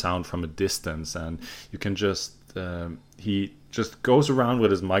catches sound from a distance, and you can just he just goes around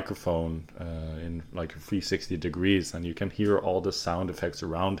with his microphone in like 360 degrees, and you can hear all the sound effects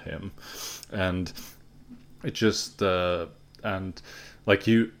around him, and it just and like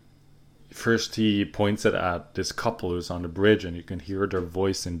first he points it at this couple who's on the bridge, and you can hear their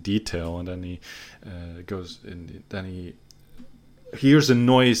voice in detail, and then he goes and then he hears a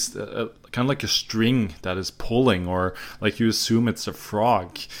noise, kind of like a string that is pulling, or like you assume it's a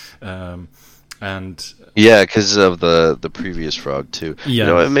frog, and yeah, because of the previous frog too. Yeah, you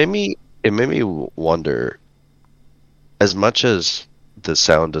know, it made me wonder. As much as the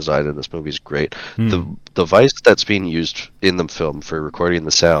sound design in this movie is great, the device that's being used in the film for recording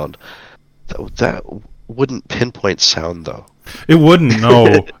the sound, that wouldn't pinpoint sound though. It wouldn't.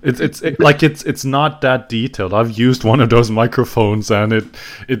 No, it's not that detailed. I've used one of those microphones, and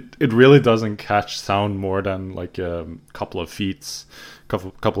it really doesn't catch sound more than like a couple of feet.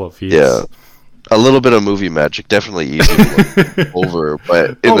 Yeah. A little bit of movie magic, definitely easy to look over,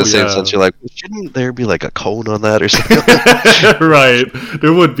 but in the same sense, you're like, shouldn't there be like a cone on that or something? Right,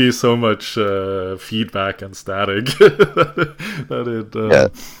 there would be so much feedback and static that it.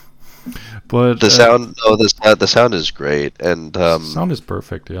 But the sound, the sound is great, and sound is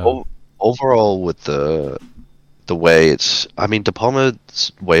perfect. Yeah. Overall, with the way it's, I mean, De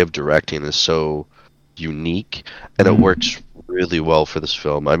Palma's way of directing is so unique, and it works really well for this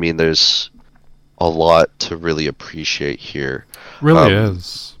film. I mean, there's a lot to really appreciate here. Really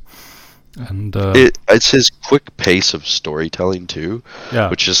is. And it's his quick pace of storytelling too,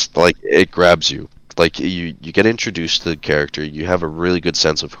 which is like, it grabs you. Like you get introduced to the character, you have a really good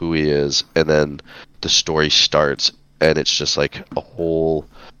sense of who he is, and then the story starts, and it's just like a whole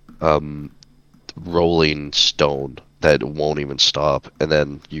rolling stone that won't even stop, and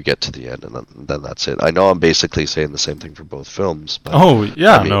then you get to the end, and then that's it. I know I'm basically saying the same thing for both films. But,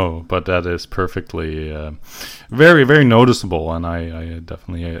 but that is perfectly very, very noticeable, and I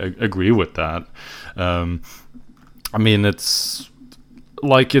definitely agree with that. I mean, it's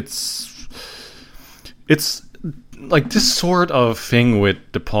like this sort of thing with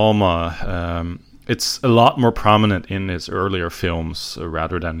De Palma. It's a lot more prominent in his earlier films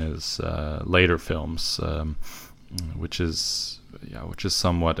rather than his later films. Which is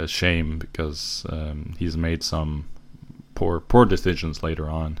somewhat a shame, because he's made some poor decisions later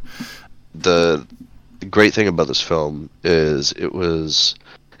on. The great thing about this film is it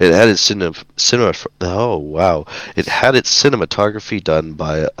had its cinematography done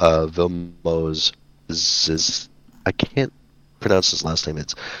by Vilmos I can't pronounce his last name.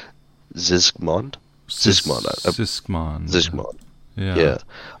 It's Zismond. Yeah.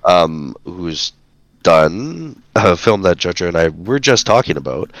 Who's done a film that Jojo and I were just talking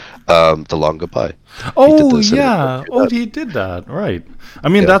about, The Long Goodbye. He did that, right? I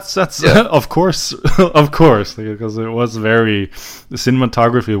mean, that's of course, because the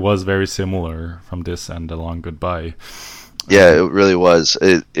cinematography was very similar from this and The Long Goodbye. Yeah, it really was.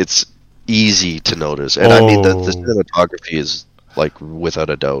 It's easy to notice, and I mean the cinematography is, like,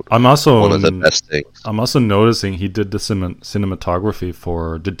 without a doubt, one of the best things. I'm also noticing he did the cinematography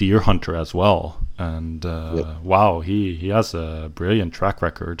for The Deer Hunter as well, and wow, he has a brilliant track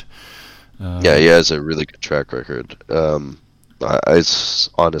record. He has a really good track record. It's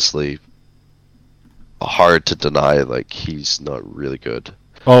honestly hard to deny, like, he's not really good.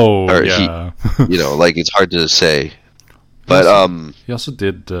 Like, it's hard to say. But he also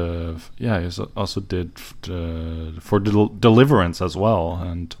did for Deliverance as well,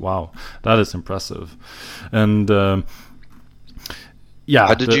 and wow, that is impressive. And how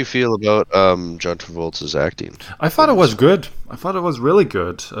did you feel about John Travolta's acting? I thought it was good. I thought it was really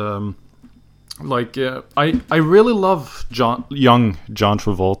good. like I really love young John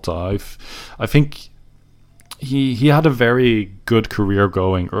Travolta. I think he had a very good career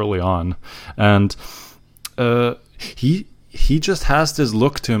going early on, and he just has this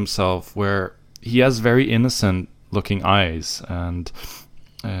look to himself where he has very innocent looking eyes, and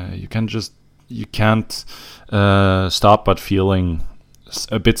you can't stop but feeling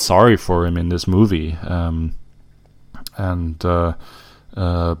a bit sorry for him in this movie.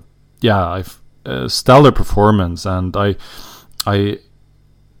 Stellar performance, and I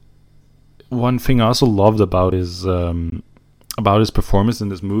one thing I also loved about his performance in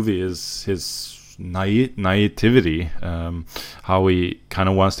this movie is his naivety, how he kind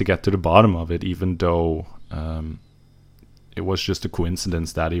of wants to get to the bottom of it, even though it was just a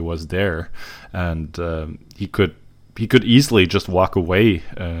coincidence that he was there, and he could easily just walk away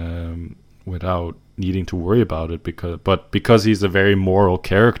without needing to worry about it, because he's a very moral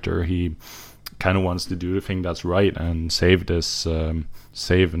character, he kind of wants to do the thing that's right and save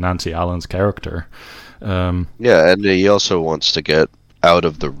Nancy Allen's character. And he also wants to get out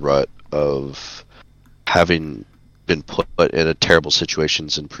of the rut of having been put in a terrible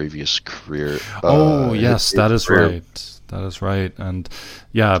situations in previous career. That is right. And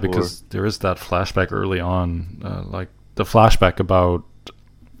because there is that flashback early on, like the flashback about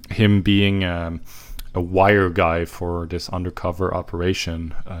him being a wire guy for this undercover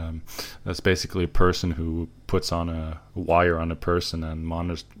operation. That's basically a person who puts on a wire on a person and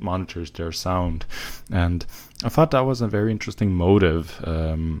monitors their sound. And I thought that was a very interesting motive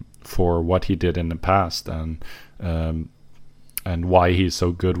for what he did in the past, and why he's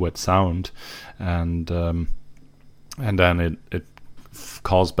so good with sound. And then it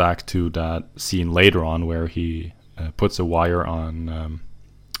calls back to that scene later on where he puts a wire on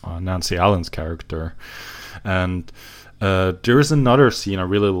Nancy Allen's character. And there is another scene I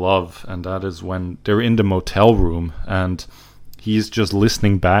really love, and that is when they're in the motel room and he's just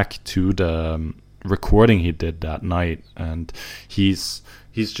listening back to the recording he did that night, and he's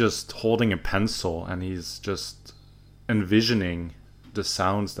just holding a pencil and he's just envisioning the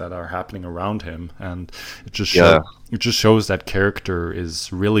sounds that are happening around him, and it just shows that character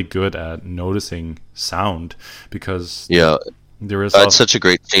is really good at noticing sound, because there is that's such a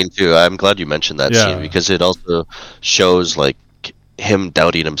great scene too. I'm glad you mentioned that scene, because it also shows like him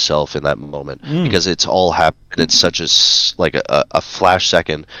doubting himself in that moment, because it's all happened. It's such a flash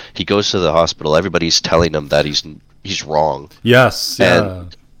second. He goes to the hospital. Everybody's telling him that he's wrong.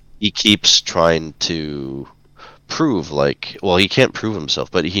 And he keeps trying to prove, he can't prove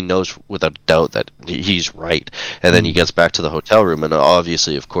himself, but he knows without doubt that he's right. And then he gets back to the hotel room, and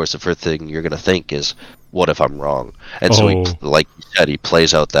obviously, of course, the first thing you're going to think is, what if I'm wrong? And so he, like you said, he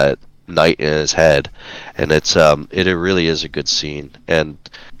plays out that night in his head, and it really is a good scene. And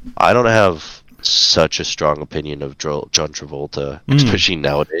I don't have such a strong opinion of John Travolta, especially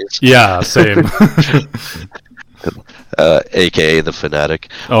nowadays. Yeah, same. AKA the Fanatic.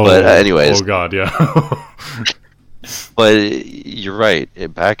 But anyways. Oh god, yeah. But you're right.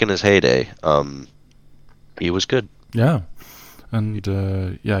 Back in his heyday, he was good. Yeah. And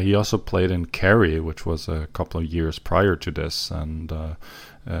he also played in Carrie, which was a couple of years prior to this, and a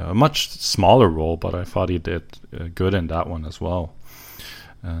much smaller role, but I thought he did good in that one as well.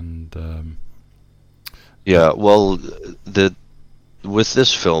 And with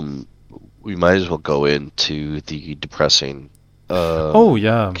this film, we might as well go into the depressing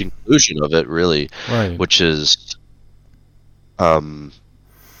conclusion of it, really, right? Which is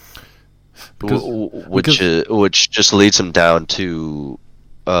which just leads him down to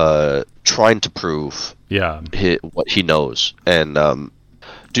trying to prove what he knows, and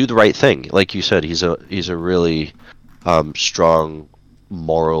do the right thing. Like you said, he's a really strong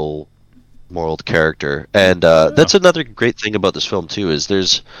moral character, and that's another great thing about this film too,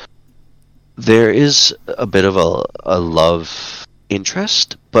 is there is a bit of a love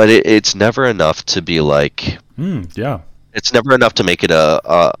interest, but it's never enough to be like it's never enough to make it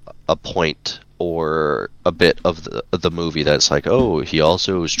a point or a bit of the movie that's like, oh, he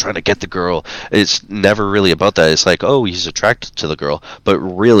also is trying to get the girl. It's never really about that. It's like, oh, he's attracted to the girl, but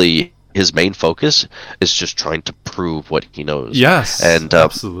really his main focus is just trying to prove what he knows. Yes, and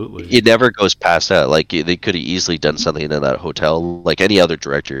absolutely. It never goes past that. Like, they could have easily done something in that hotel. Like, any other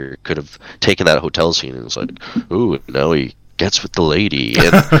director could have taken that hotel scene and it's like, ooh, now he gets with the lady,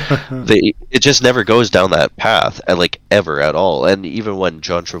 and it just never goes down that path, and like ever at all. And even when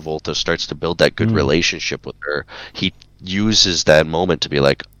John Travolta starts to build that good relationship with her, he uses that moment to be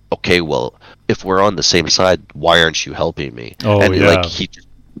like, okay, well, if we're on the same side, why aren't you helping me? Like, he just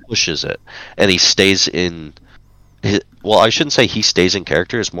pushes it, and he stays in well, I shouldn't say he stays in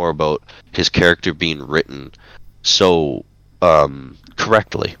character. It's more about his character being written so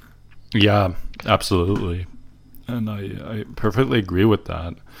correctly. Yeah, absolutely, and I perfectly agree with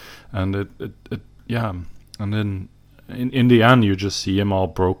that. And it yeah, and then in the end, you just see him all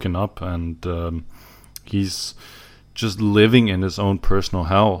broken up, and he's just living in his own personal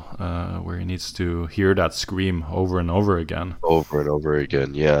hell, where he needs to hear that scream over and over again. Over and over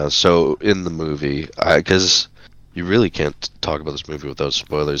again, yeah. So in the movie, because you really can't talk about this movie without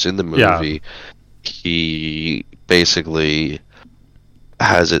spoilers. In the movie, he basically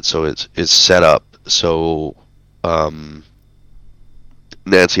has it so it's set up so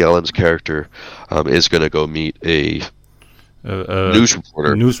Nancy Allen's character is going to go meet a news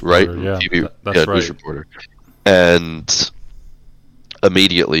reporter, right? Yeah, that's right. News reporter. And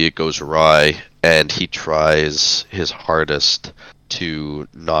immediately it goes awry, and he tries his hardest to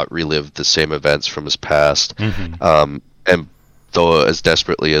not relive the same events from his past. And though as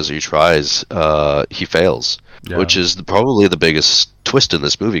desperately as he tries, he fails, which is probably the biggest twist in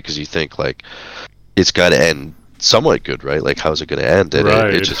this movie, because you think, like, it's got to end somewhat good, right? Like, how's it going to end? And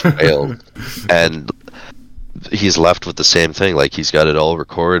it just failed. And he's left with the same thing. Like, he's got it all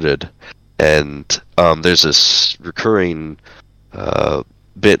recorded. And there's this recurring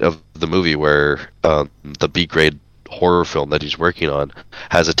bit of the movie where the B-grade horror film that he's working on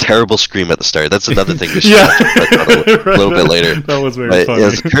has a terrible scream at the start. That's another thing we should touch on a little bit later. That was very funny.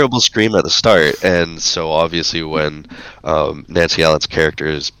 It's a terrible scream at the start, and so obviously when Nancy Allen's character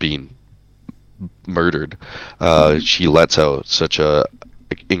is being murdered, she lets out such a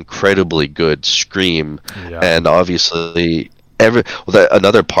incredibly good scream, and obviously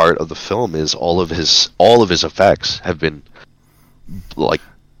another part of the film is all of his effects have been like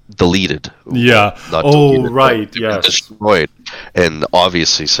deleted. Not deleted, right. Yes. Destroyed. And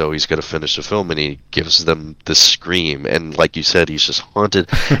obviously, so he's going to finish the film, and he gives them this scream, and like you said, he's just haunted.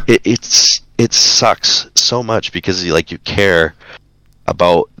 It sucks so much, because you care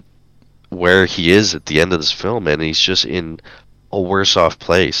about where he is at the end of this film, and he's just in a worse off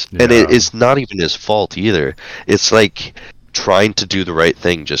place. And it's not even his fault either. It's like trying to do the right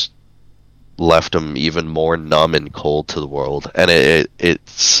thing just left him even more numb and cold to the world. And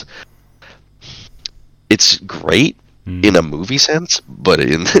it's great in a movie sense, but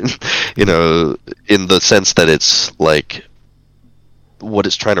in in the sense that it's like what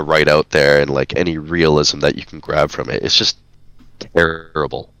it's trying to write out there, and like any realism that you can grab from it, it's just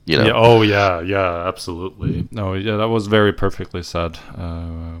terrible. Yeah, absolutely. No, that was very perfectly said.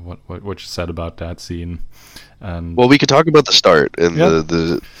 What you said about that scene. And well, we could talk about the start and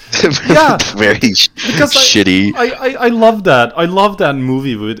the very shitty. I love that. I love that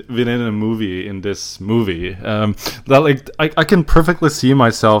movie within a movie in this movie. That I can perfectly see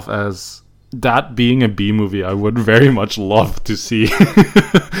myself as that being a B movie. I would very much love to see.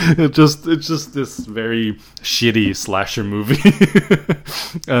 It's just this very shitty slasher movie,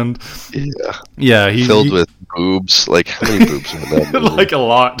 and filled with boobs. Like, how many boobs are in that movie? Like a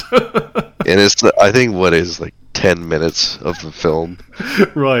lot. And it's, I think, what is like 10 minutes of the film,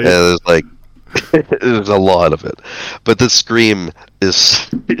 right? And there's a lot of it, but the scream is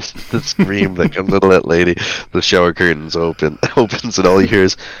the scream that comes out of that lady. The shower curtains opens, and all you hear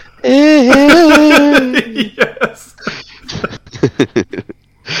is yes.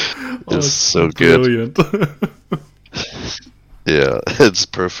 It's so good. Yeah, it's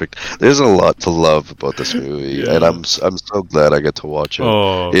perfect. There's a lot to love about this movie, and I'm so glad I get to watch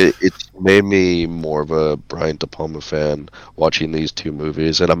it. It made me more of a Brian De Palma fan watching these two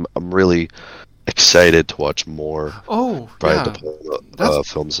movies, and I'm really excited to watch more Brian De Palma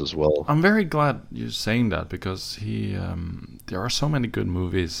films as well. I'm very glad you're saying that, because there are so many good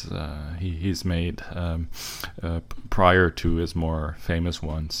movies he's made prior to his more famous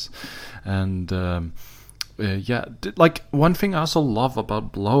ones, and. Like, one thing I also love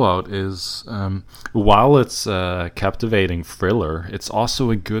about Blowout is while it's a captivating thriller, it's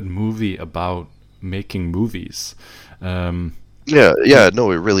also a good movie about making movies. No,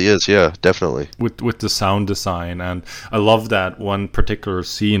 it really is. Yeah, definitely. With the sound design, and I love that one particular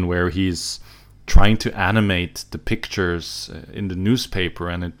scene where he's trying to animate the pictures in the newspaper,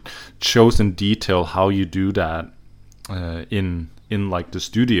 and it shows in detail how you do that in like the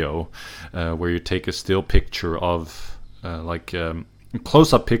studio, where you take a still picture of a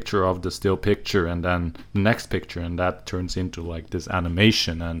close-up picture of the still picture, and then the next picture, and that turns into like this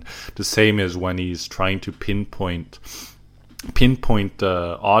animation. And the same is when he's trying to pinpoint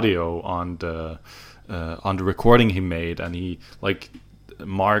the audio on the recording he made, and he like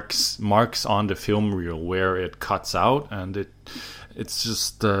marks on the film reel where it cuts out, and it's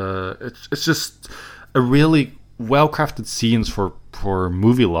just a really well-crafted scenes for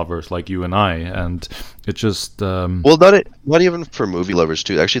movie lovers like you and I, and it just well, not even for movie lovers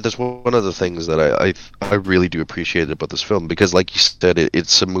too. Actually, that's one of the things that I really do appreciate about this film, because like you said,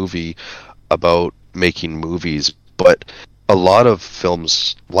 it's a movie about making movies, but a lot of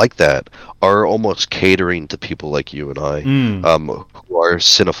films like that are almost catering to people like you and I, who are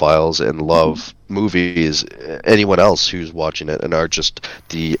cinephiles and love movies. Anyone else who's watching it and are just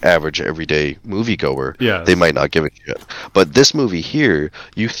the average everyday moviegoer, they might not give a shit. But this movie here,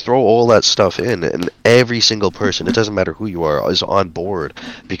 you throw all that stuff in, and every single person, it doesn't matter who you are, is on board,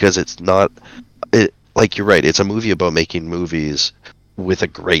 because it's not. Like you're right, it's a movie about making movies with a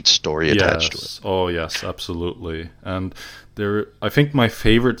great story attached to it. Oh yes, absolutely. And I think my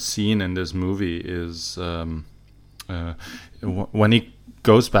favorite scene in this movie is when he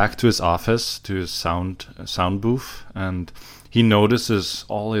goes back to his office, to his sound booth, and he notices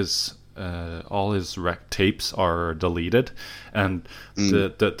all his rec tapes are deleted, and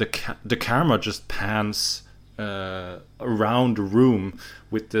the camera just pans around the room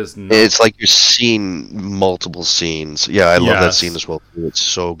with this. It's like you're seeing multiple scenes. Yeah, I love that scene as well. It's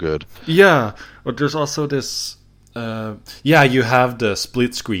so good. Yeah, but there's also this. You have the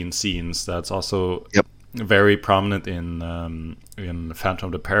split screen scenes. That's also very prominent in Phantom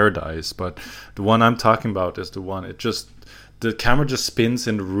of the Paradise. But the one I'm talking about is the one. The camera just spins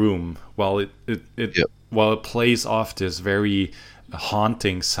in the room while it plays off this very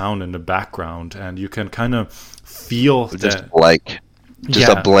haunting sound in the background, and you can kind of feel just a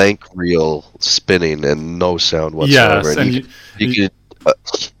blank reel spinning and no sound whatsoever. Yes, and you can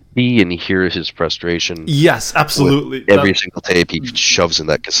see and hear his frustration. Yes, absolutely. Every single tape he shoves in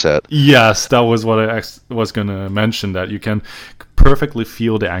that cassette. Yes, that was what I was going to mention, that you can perfectly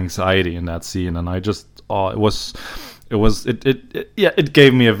feel the anxiety in that scene, and I just it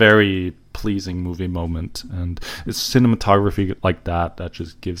gave me a very pleasing movie moment, and it's cinematography like that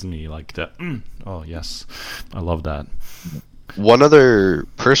just gives me like that. Oh yes, I love that. One other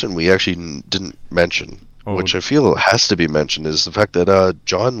person we actually didn't mention, which I feel has to be mentioned, is the fact that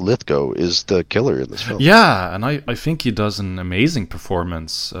John Lithgow is the killer in this film. Yeah, and I think he does an amazing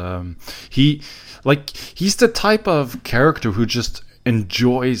performance. He's the type of character who just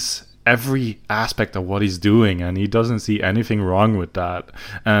enjoys every aspect of what he's doing, and he doesn't see anything wrong with that.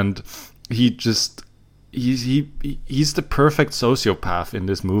 And he's the perfect sociopath in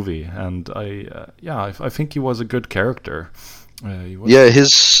this movie, and I think he was a good character.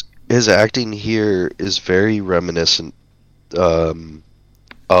 His acting here is very reminiscent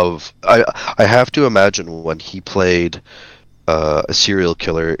of I have to imagine when he played a serial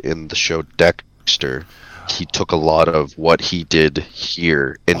killer in the show Dexter. He took a lot of what he did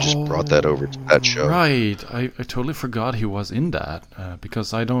here and just brought that over to that show. Right, I totally forgot he was in that,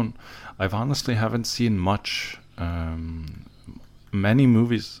 because I've honestly haven't seen much, many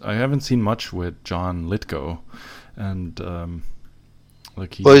movies. I haven't seen much with John Lithgow, and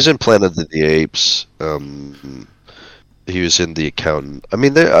he's in Planet of the Apes. He was in The Accountant. I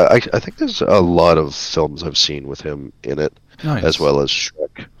mean, I think there's a lot of films I've seen with him in it, as well as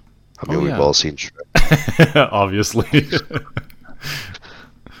Shrek. I mean, we've all seen Shrek. Obviously.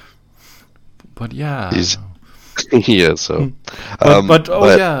 But yeah. So.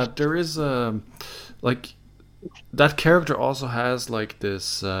 There is like that character also has like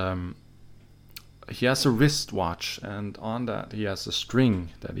this. He has a wristwatch, and on that he has a string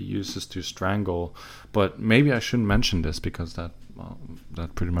that he uses to strangle. But maybe I shouldn't mention this because that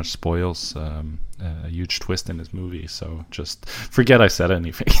pretty much spoils a huge twist in this movie. So just forget I said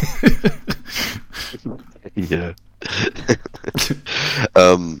anything. Yeah.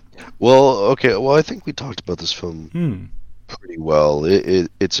 Well, okay. Well, I think we talked about this film pretty well.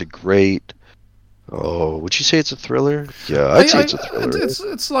 It's a great. Oh, would you say it's a thriller? Yeah, I'd say it's a thriller.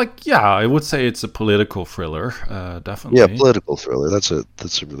 It's like, I would say it's a political thriller, definitely. Yeah, political thriller. That's a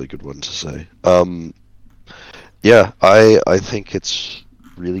really good one to say. Yeah, I think it's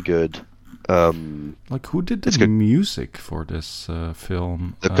really good. Like, who did the music for this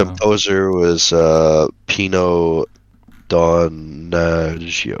film? The composer was Pino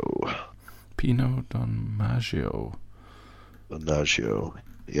Donaggio. Pino Donaggio.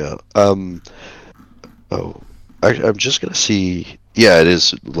 Yeah. I'm just gonna see. Yeah, it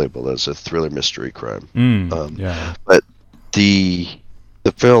is labeled as a thriller mystery crime. Yeah. But the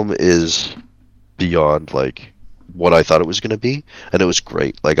film is beyond like what I thought it was gonna be, and it was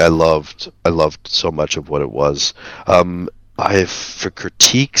great. Like I loved so much of what it was. For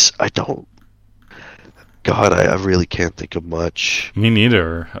critiques, I really can't think of much. Me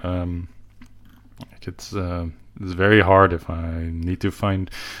neither. Like it's very hard if I need to find,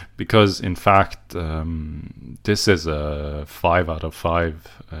 because in fact this is a 5 out of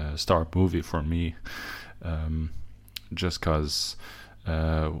 5 star movie for me, just because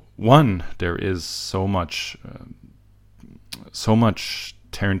one, there is so much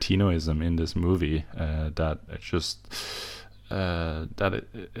Tarantinoism in this movie that it's just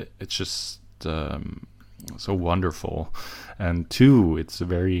it's just so wonderful, and two, it's a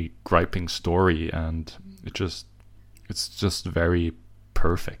very griping story, and it's just very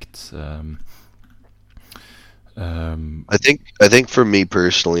perfect. I think for me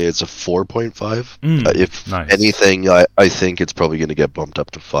personally, it's a 4.5. If nice. anything, I think it's probably going to get bumped up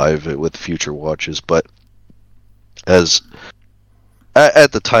to 5 with future watches. But as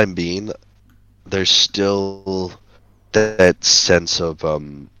at the time being, there's still that sense of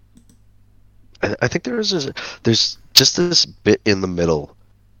I think there's just this bit in the middle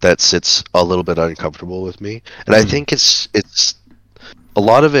that sits a little bit uncomfortable with me, and I think it's a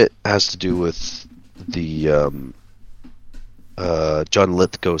lot of it has to do with the John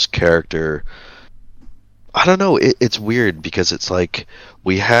Lithgow's character. I don't know. It's weird because it's like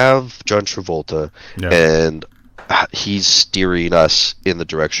we have John Travolta, and he's steering us in the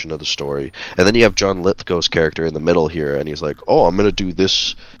direction of the story, and then you have John Lithgow's character in the middle here, and he's like, "Oh, I'm gonna do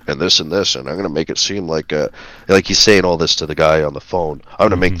this and this and this, and I'm gonna make it seem like he's saying all this to the guy on the phone. I'm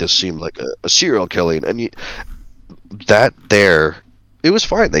gonna make this seem like a serial killing." And it was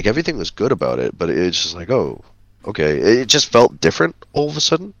fine. Like everything was good about it, but it's just like, oh, okay. It just felt different all of a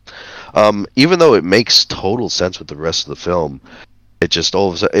sudden. Even though it makes total sense with the rest of the film, it just all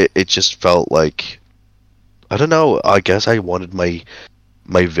of a sudden it just felt like, I don't know. I guess I wanted my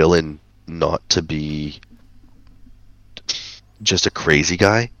villain not to be just a crazy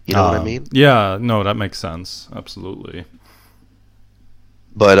guy. You know what I mean? Yeah. No, that makes sense. Absolutely.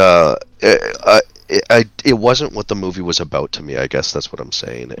 But it wasn't what the movie was about to me. I guess that's what I'm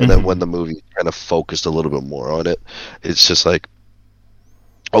saying. And then when the movie kind of focused a little bit more on it, it's just like,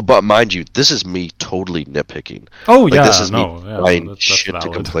 oh, but mind you, this is me totally nitpicking. Oh, like, yeah, this is me finding shit valid to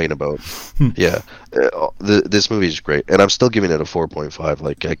complain about. Yeah, this movie is great, and I'm still giving it a 4.5.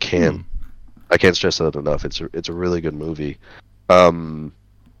 Like I can't stress that enough. It's a really good movie.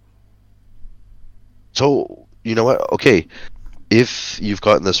 So you know what? Okay, if you've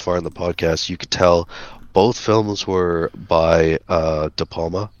gotten this far in the podcast, you could tell both films were by De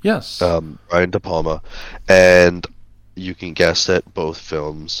Palma. Yes, Brian De Palma, and you can guess that both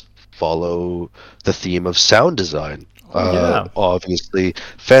films follow the theme of sound design. Obviously,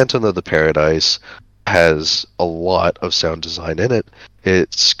 Phantom of the Paradise has a lot of sound design in it.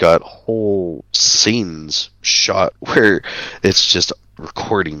 It's got whole scenes shot where it's just a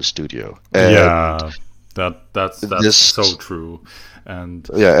recording studio. And that's so true. And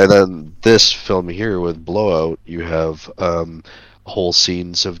then this film here with Blowout, you have whole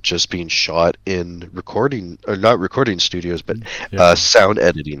scenes of just being shot in recording, or not recording studios, but sound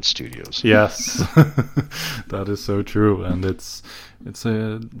editing studios. Yes, that is so true, and it's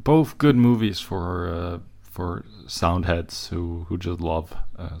both good movies for sound heads who just love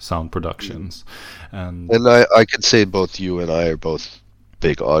sound productions, and I could say both you and I are both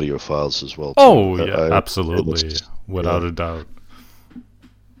big audiophiles as well. Oh yeah, absolutely, without a doubt.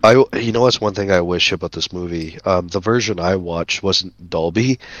 You know what's one thing I wish about this movie? The version I watched wasn't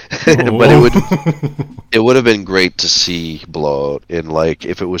Dolby, but it would have been great to see Blowout in, like,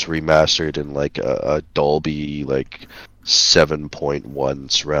 if it was remastered in like a Dolby like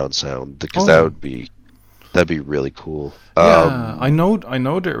 7.1 surround sound, because that'd be really cool. Yeah, I know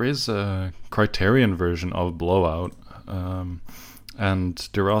there is a Criterion version of Blowout, and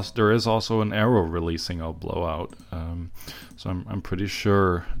there is also an Arrow releasing of Blowout. So I'm pretty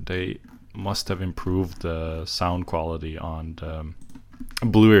sure they must have improved the sound quality on the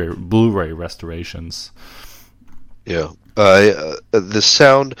Blu-ray restorations. Yeah, the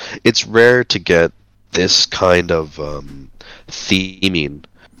sound. It's rare to get this kind of theming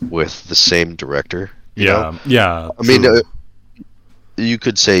with the same director. You know? I mean, you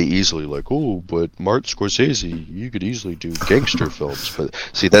could say easily, like, oh, but Martin Scorsese, you could easily do gangster films. But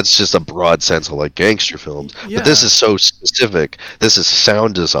see, that's just a broad sense of like gangster films. Yeah. But this is so specific. This is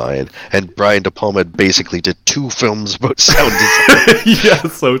sound design, and Brian De Palma basically did 2 films about sound design. Yeah,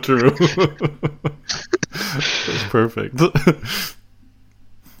 so true. That's perfect.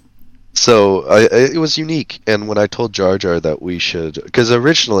 So it was unique, and when I told Jar Jar that we should, because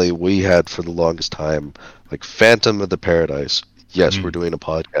originally we had for the longest time like Phantom of the Paradise. Yes, we're doing a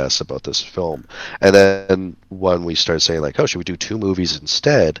podcast about this film. And then when we started saying, like, oh, should we do 2 movies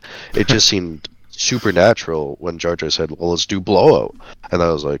instead? It just seemed supernatural when Jar Jar said, well, let's do Blowout. And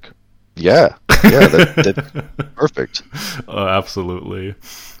I was like, That's perfect. Absolutely.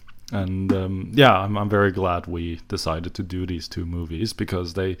 And I'm very glad we decided to do these two movies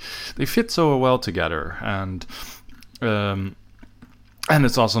because they fit so well together, and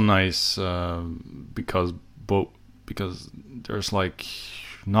it's also nice because there's like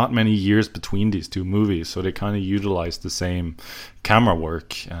not many years between these two movies, so they kind of utilize the same camera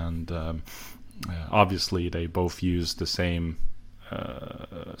work, and obviously they both use the same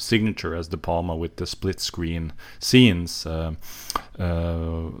signature as De Palma with the split screen scenes.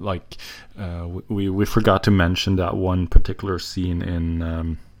 We forgot to mention that one particular scene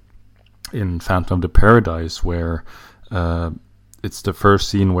in Phantom of the Paradise where it's the first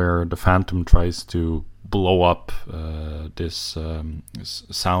scene where the Phantom tries to blow up this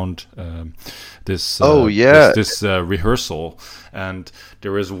sound, this rehearsal, and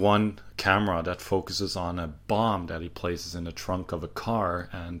there is one camera that focuses on a bomb that he places in the trunk of a car,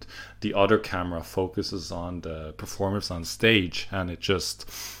 and the other camera focuses on the performance on stage, and it just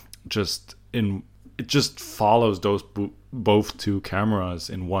follows those both two cameras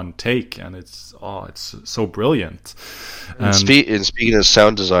in one take, and it's so brilliant. And speaking of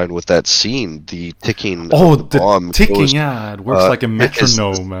sound design, with that scene, the ticking of the bomb ticking goes, it works like a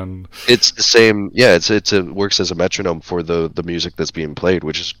metronome, and it's the same. Yeah, it works as a metronome for the music that's being played,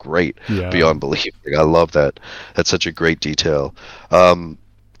 which is great beyond belief. I love that. That's such a great detail.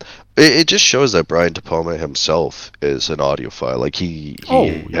 It just shows that Brian De Palma himself is an audiophile. Like he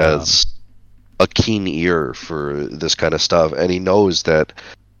has a keen ear for this kind of stuff, and he knows that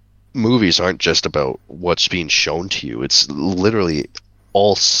movies aren't just about what's being shown to you. It's literally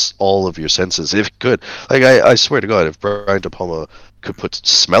all of your senses. If it could, like I swear to God, if Brian De Palma could put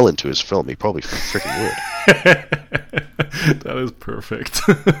smell into his film, he probably freaking would. That is perfect.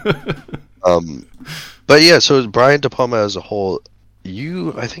 But yeah, so Brian De Palma as a whole,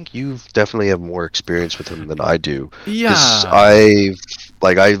 I think you definitely have more experience with him than I do. Yeah. I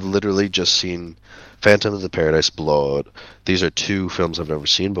literally just seen Phantom of the Paradise, Blowout. These are two films I've never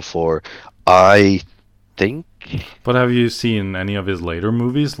seen before. I think. But have you seen any of his later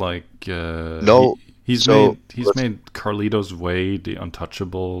movies? Like no. He's made Carlito's Way, The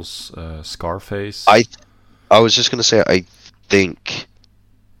Untouchables, Scarface. I was just gonna say I think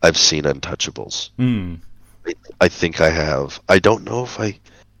I've seen Untouchables. I think I have. I don't know if I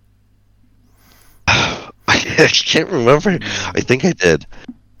can't remember. I think I did.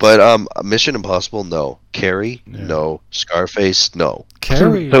 But Mission Impossible, no. Carrie, no. Scarface, no.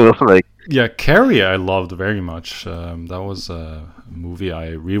 Carrie, Carrie I loved very much. That was a movie I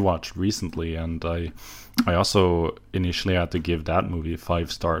rewatched recently, and I also initially had to give that movie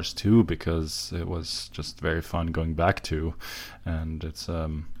 5 stars too, because it was just very fun going back to, and it's a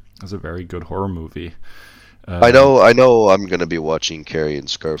very good horror movie. I know I'm going to be watching Carrie and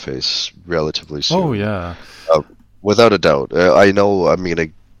Scarface relatively soon. Oh, yeah. Without a doubt. I know I'm going to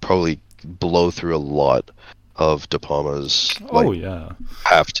probably blow through a lot of De Palma's.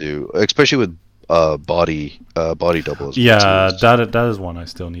 Have to. Especially with Body Double. Yeah, that is one I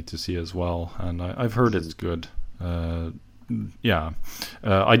still need to see as well. And I've heard it's good. I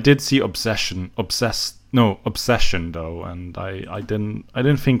did see Obsession though, and I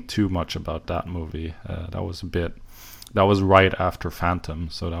didn't think too much about that movie. That was right after Phantom,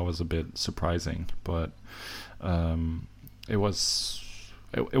 so that was a bit surprising. But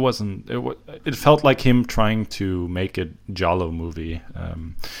it felt like him trying to make a giallo movie,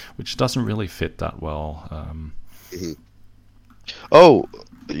 which doesn't really fit that well. Oh,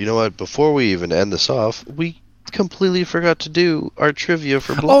 you know what? Before we even end this off, we completely forgot to do our trivia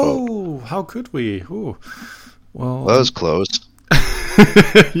for Blowout. Oh, how could we? Ooh. Well, that was close.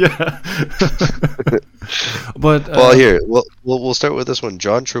 Yeah. But well, here we'll start with this one.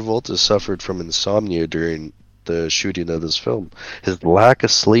 John Travolta suffered from insomnia during the shooting of this film. His lack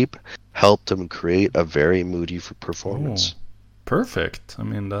of sleep helped him create a very moody performance. Perfect. I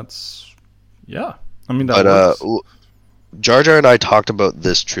mean, that works. Jar Jar and I talked about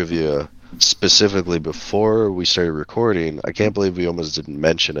this trivia specifically before we started recording. I can't believe we almost didn't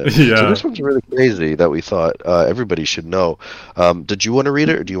mention it. Yeah. So this one's really crazy that we thought everybody should know. Did you want to read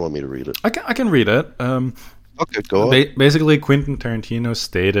it, or do you want me to read it? I can read it. Okay, go on. Basically, Quentin Tarantino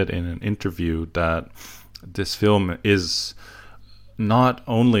stated in an interview that this film is not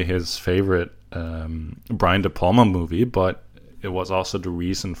only his favorite Brian De Palma movie, but it was also the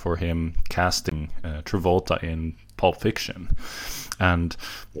reason for him casting Travolta in Pulp Fiction. And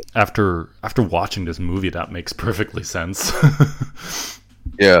after watching this movie, that makes perfectly sense.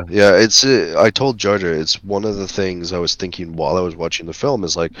 Yeah. It's I told Jar Jar, it's one of the things I was thinking while I was watching the film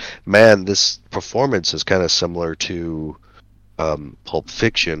is like, man, this performance is kind of similar to Pulp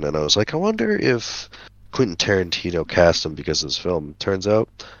Fiction, and I was like, I wonder if Quentin Tarantino cast him because of this film. Turns out,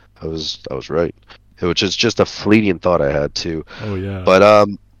 I was right, which is just a fleeting thought I had too. Oh yeah. But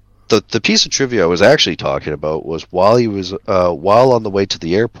the piece of trivia I was actually talking about was while on the way to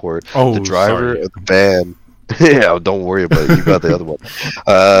the airport, the driver of the van. Yeah, don't worry about it. You got the other one.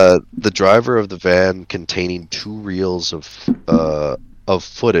 The driver of the van containing 2 reels of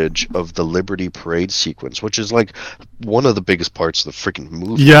footage of the Liberty Parade sequence, which is like one of the biggest parts of the freaking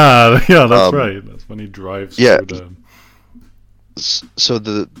movie. Yeah, that's right. That's when he drives. Yeah. Through So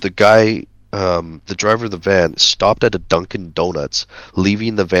the guy, the driver of the van, stopped at a Dunkin' Donuts,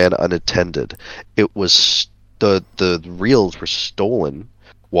 leaving the van unattended. It was the reels were stolen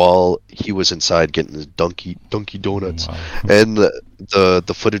while he was inside getting his Dunkin' Donuts. Wow. And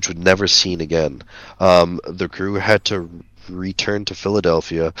the footage was never seen again. The crew had to return to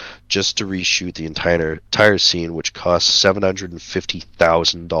Philadelphia just to reshoot the entire scene, which cost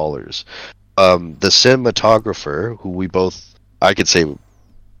 $750,000. The cinematographer, who I could say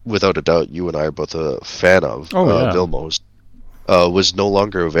without a doubt, you and I are both a fan of, Vilmos, was no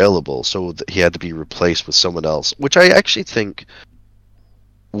longer available, so he had to be replaced with someone else, which I actually think,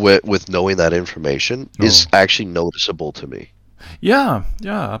 with knowing that information, is actually noticeable to me. Yeah,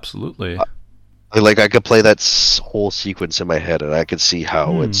 absolutely. Like, I could play that whole sequence in my head, and I could see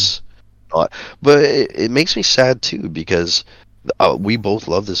how it's not. But it makes me sad, too, because we both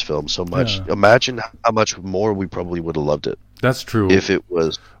love this film so much. Yeah. Imagine how much more we probably would have loved it. That's true. If it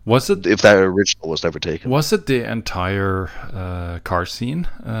was if that original was never taken. Was it the entire car scene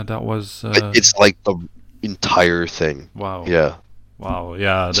that was? It's like the entire thing. Wow. Yeah. Wow.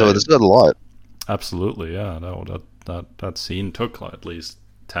 Yeah. So there's not a lot. Absolutely. Yeah. That scene took at least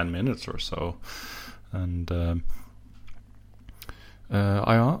 10 minutes or so, and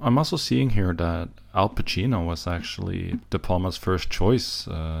I'm also seeing here that Al Pacino was actually De Palma's first choice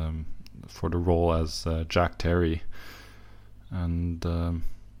for the role as Jack Terry. And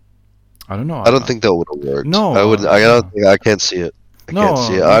I don't know. I don't think that would have worked. No, I wouldn't. I can't see it. I can't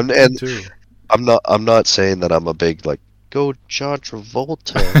see it. I'm not saying that I'm a big go John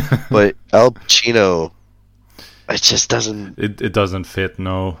Travolta, but Al Pacino, it just doesn't. It doesn't fit.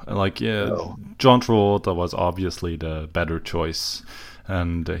 No, no. John Travolta was obviously the better choice,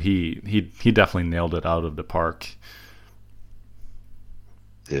 and he definitely nailed it out of the park.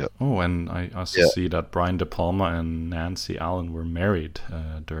 Yeah. Oh, and I also see that Brian De Palma and Nancy Allen were married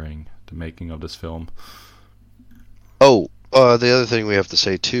during the making of this film. Oh, the other thing we have to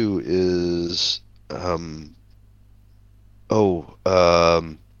say too is, the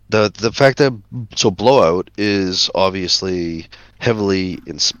fact that Blowout is obviously heavily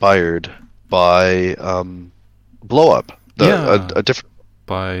inspired by Blow Up, a different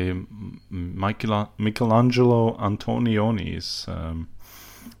by Michelangelo Antonioni's.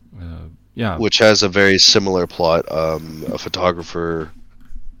 Which has a very similar plot. A photographer.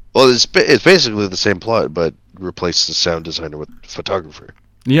 Well, it's basically the same plot, but replace the sound designer with photographer.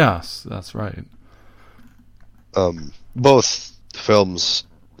 Yes, that's right. Both films.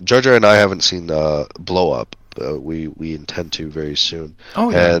 Jar Jar and I haven't seen Blow Up. We intend to very soon.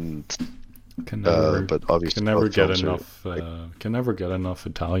 Oh yeah. And but obviously can never get enough. Can never get enough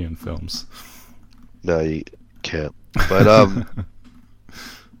Italian films. No, you can't. But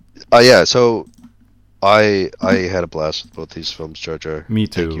yeah, so I had a blast with both these films, Jar Jar. Me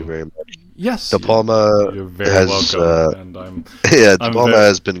too. Thank you very much. Yes, De Palma you're very welcome, and De Palma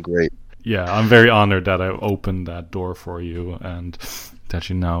has been great. Yeah, I'm very honored that I opened that door for you, and that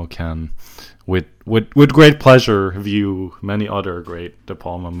you now can, with great pleasure, view many other great De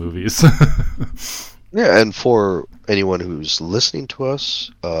Palma movies. Yeah, and for anyone who's listening to us,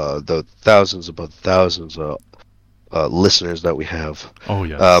 the thousands of listeners that we have. Oh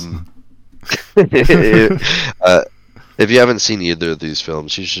yes. If you haven't seen either of these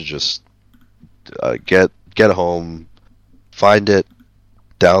films, you should just get home, find it,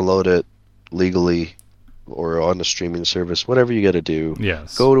 download it legally, or on a streaming service, whatever you got to do.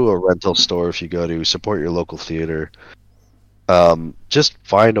 Yes. Go to a rental store if you got to. Support your local theater. Just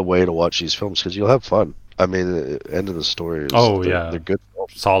find a way to watch these films because you'll have fun. I mean, the end of the story is they're good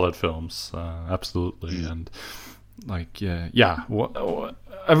films. Solid films, absolutely, and.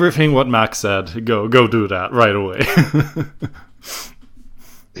 Everything what Max said, go do that right away.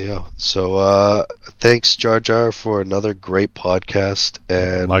 Yeah. So thanks, Jar Jar, for another great podcast,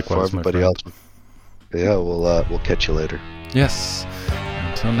 and likewise, for everybody else. Yeah, we'll catch you later. Yes.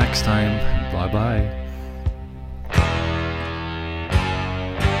 Until next time. Bye bye.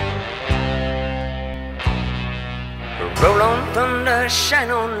 Roll on thunder, shine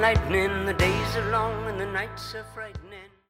on lightning. The days are long and the nights are frightening.